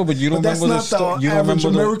 So, but you don't remember that's not the average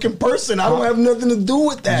American person. I don't have nothing to do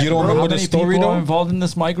with that. You don't remember the story though? Involved in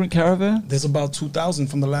this migrant caravan? There's about 2,000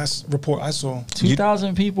 from the last report I saw.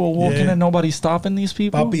 2,000 people walking and nobody's stopping these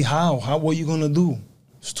people. Papi, how? What are you gonna do?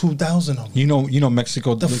 It's 2,000 of them. You know,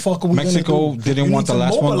 Mexico. The fuck are we Mexico gonna do? didn't want the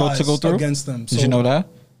last one to go through against them. Did you know that?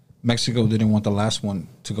 Mexico didn't want the last one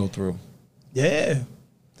to go through. Yeah.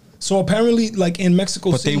 So apparently, like in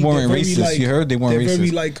Mexico City, they weren't racist. You heard they weren't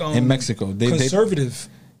racist. Very, in Mexico, they conservative.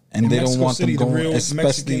 And they Mexico don't want City, them going, Mexican.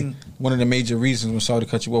 especially one of the major reasons. I'm sorry to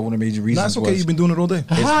cut you off. One of the major reasons that's okay. You've been doing it all day.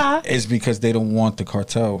 Is because they don't want the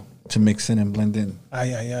cartel to mix in and blend in.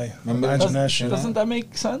 Aye. Imagine that shit. Doesn't that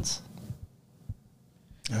make sense?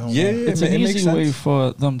 Yeah, it's an easy way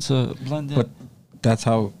for them to blend in. But that's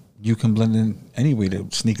how you can blend in anyway to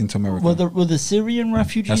sneak into America. Were the Syrian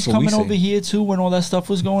refugees coming over here too when all that stuff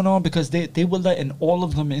was going on? Because they were letting all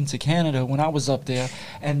of them into Canada when I was up there.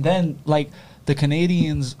 And then, like, the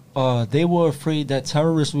Canadians, they were afraid that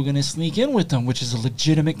terrorists were going to sneak in with them, which is a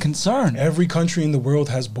legitimate concern. Every country in the world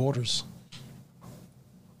has borders.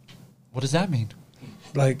 What does that mean?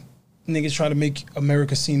 Like, niggas try to make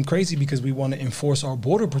America seem crazy because we want to enforce our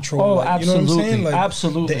border patrol. Oh, like, absolutely. You know what I'm saying? Like,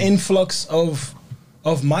 absolutely. The influx of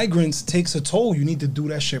migrants takes a toll. You need to do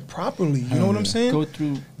that shit properly. You know what I'm saying? Go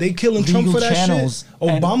through. They killing Trump for that shit.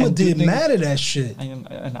 Obama did mad at that shit.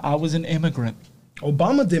 And I was an immigrant.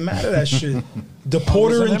 Obama did mad at that shit.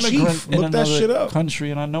 Deporter in chief. Look that shit up.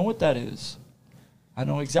 Country, and I know what that is. I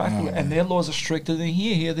know exactly. And their laws are stricter than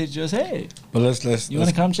here. Here they just, hey. But let's you want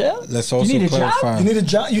to come chill? Let's also clarify. You need a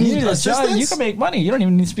job. You need a job. You can make money. You don't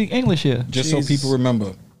even need to speak English here. Just so people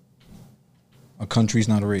remember, a country's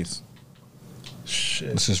not a race. Shit.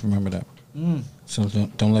 Let's just remember that. So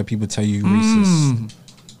don't let people tell you racist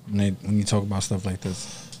when you talk about stuff like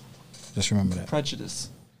this. Just remember that. Prejudice.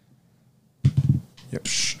 Yep.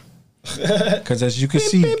 Because as you can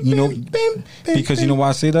see, you know, because you know why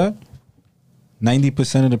I say that?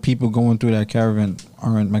 90% of the people going through that caravan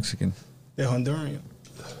aren't Mexican. They're Honduran.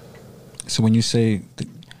 So when you say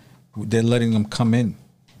they're letting them come in,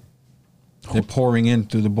 they're pouring in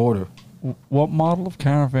through the border. What model of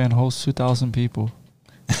caravan hosts 2,000 people?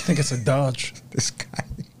 I think it's a Dodge. This guy.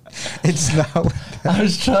 It's not. I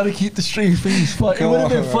was trying to keep the stream face funny. It would have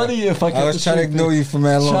been funny if I kept I was trying to ignore you from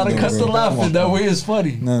that long. Trying to cut the laughing. That way is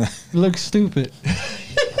funny. No. It looks stupid.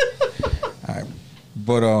 All right.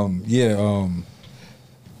 But,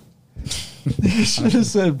 you should have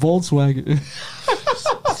said Volkswagen.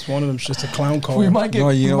 It's one of them shit's a clown car. We might get,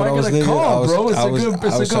 a car, bro. It's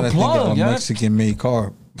a good plug. A Mexican-made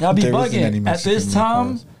car. Y'all be bugging. At this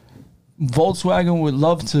time, Volkswagen would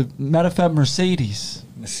love to. Matter of fact, Mercedes.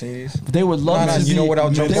 Mercedes. They would love to. You know what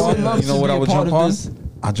I'll jump on? You know what I would jump on?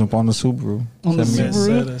 I'll jump on the Subaru. On the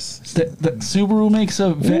Subaru? The Subaru makes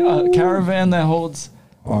a caravan that holds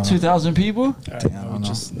 2,000 people?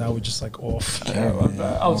 Now we're just like off.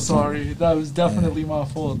 I'm sorry. That was definitely my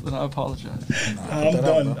fault, and I apologize. I'm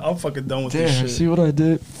done. I'm fucking done with this shit. See what I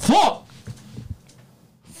did? Fuck!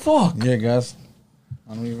 Yeah, guys.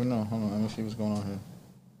 I don't even know. Hold on. Let me see what's going on here.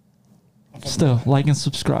 Still, like and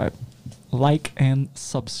subscribe. Like and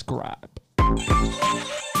subscribe.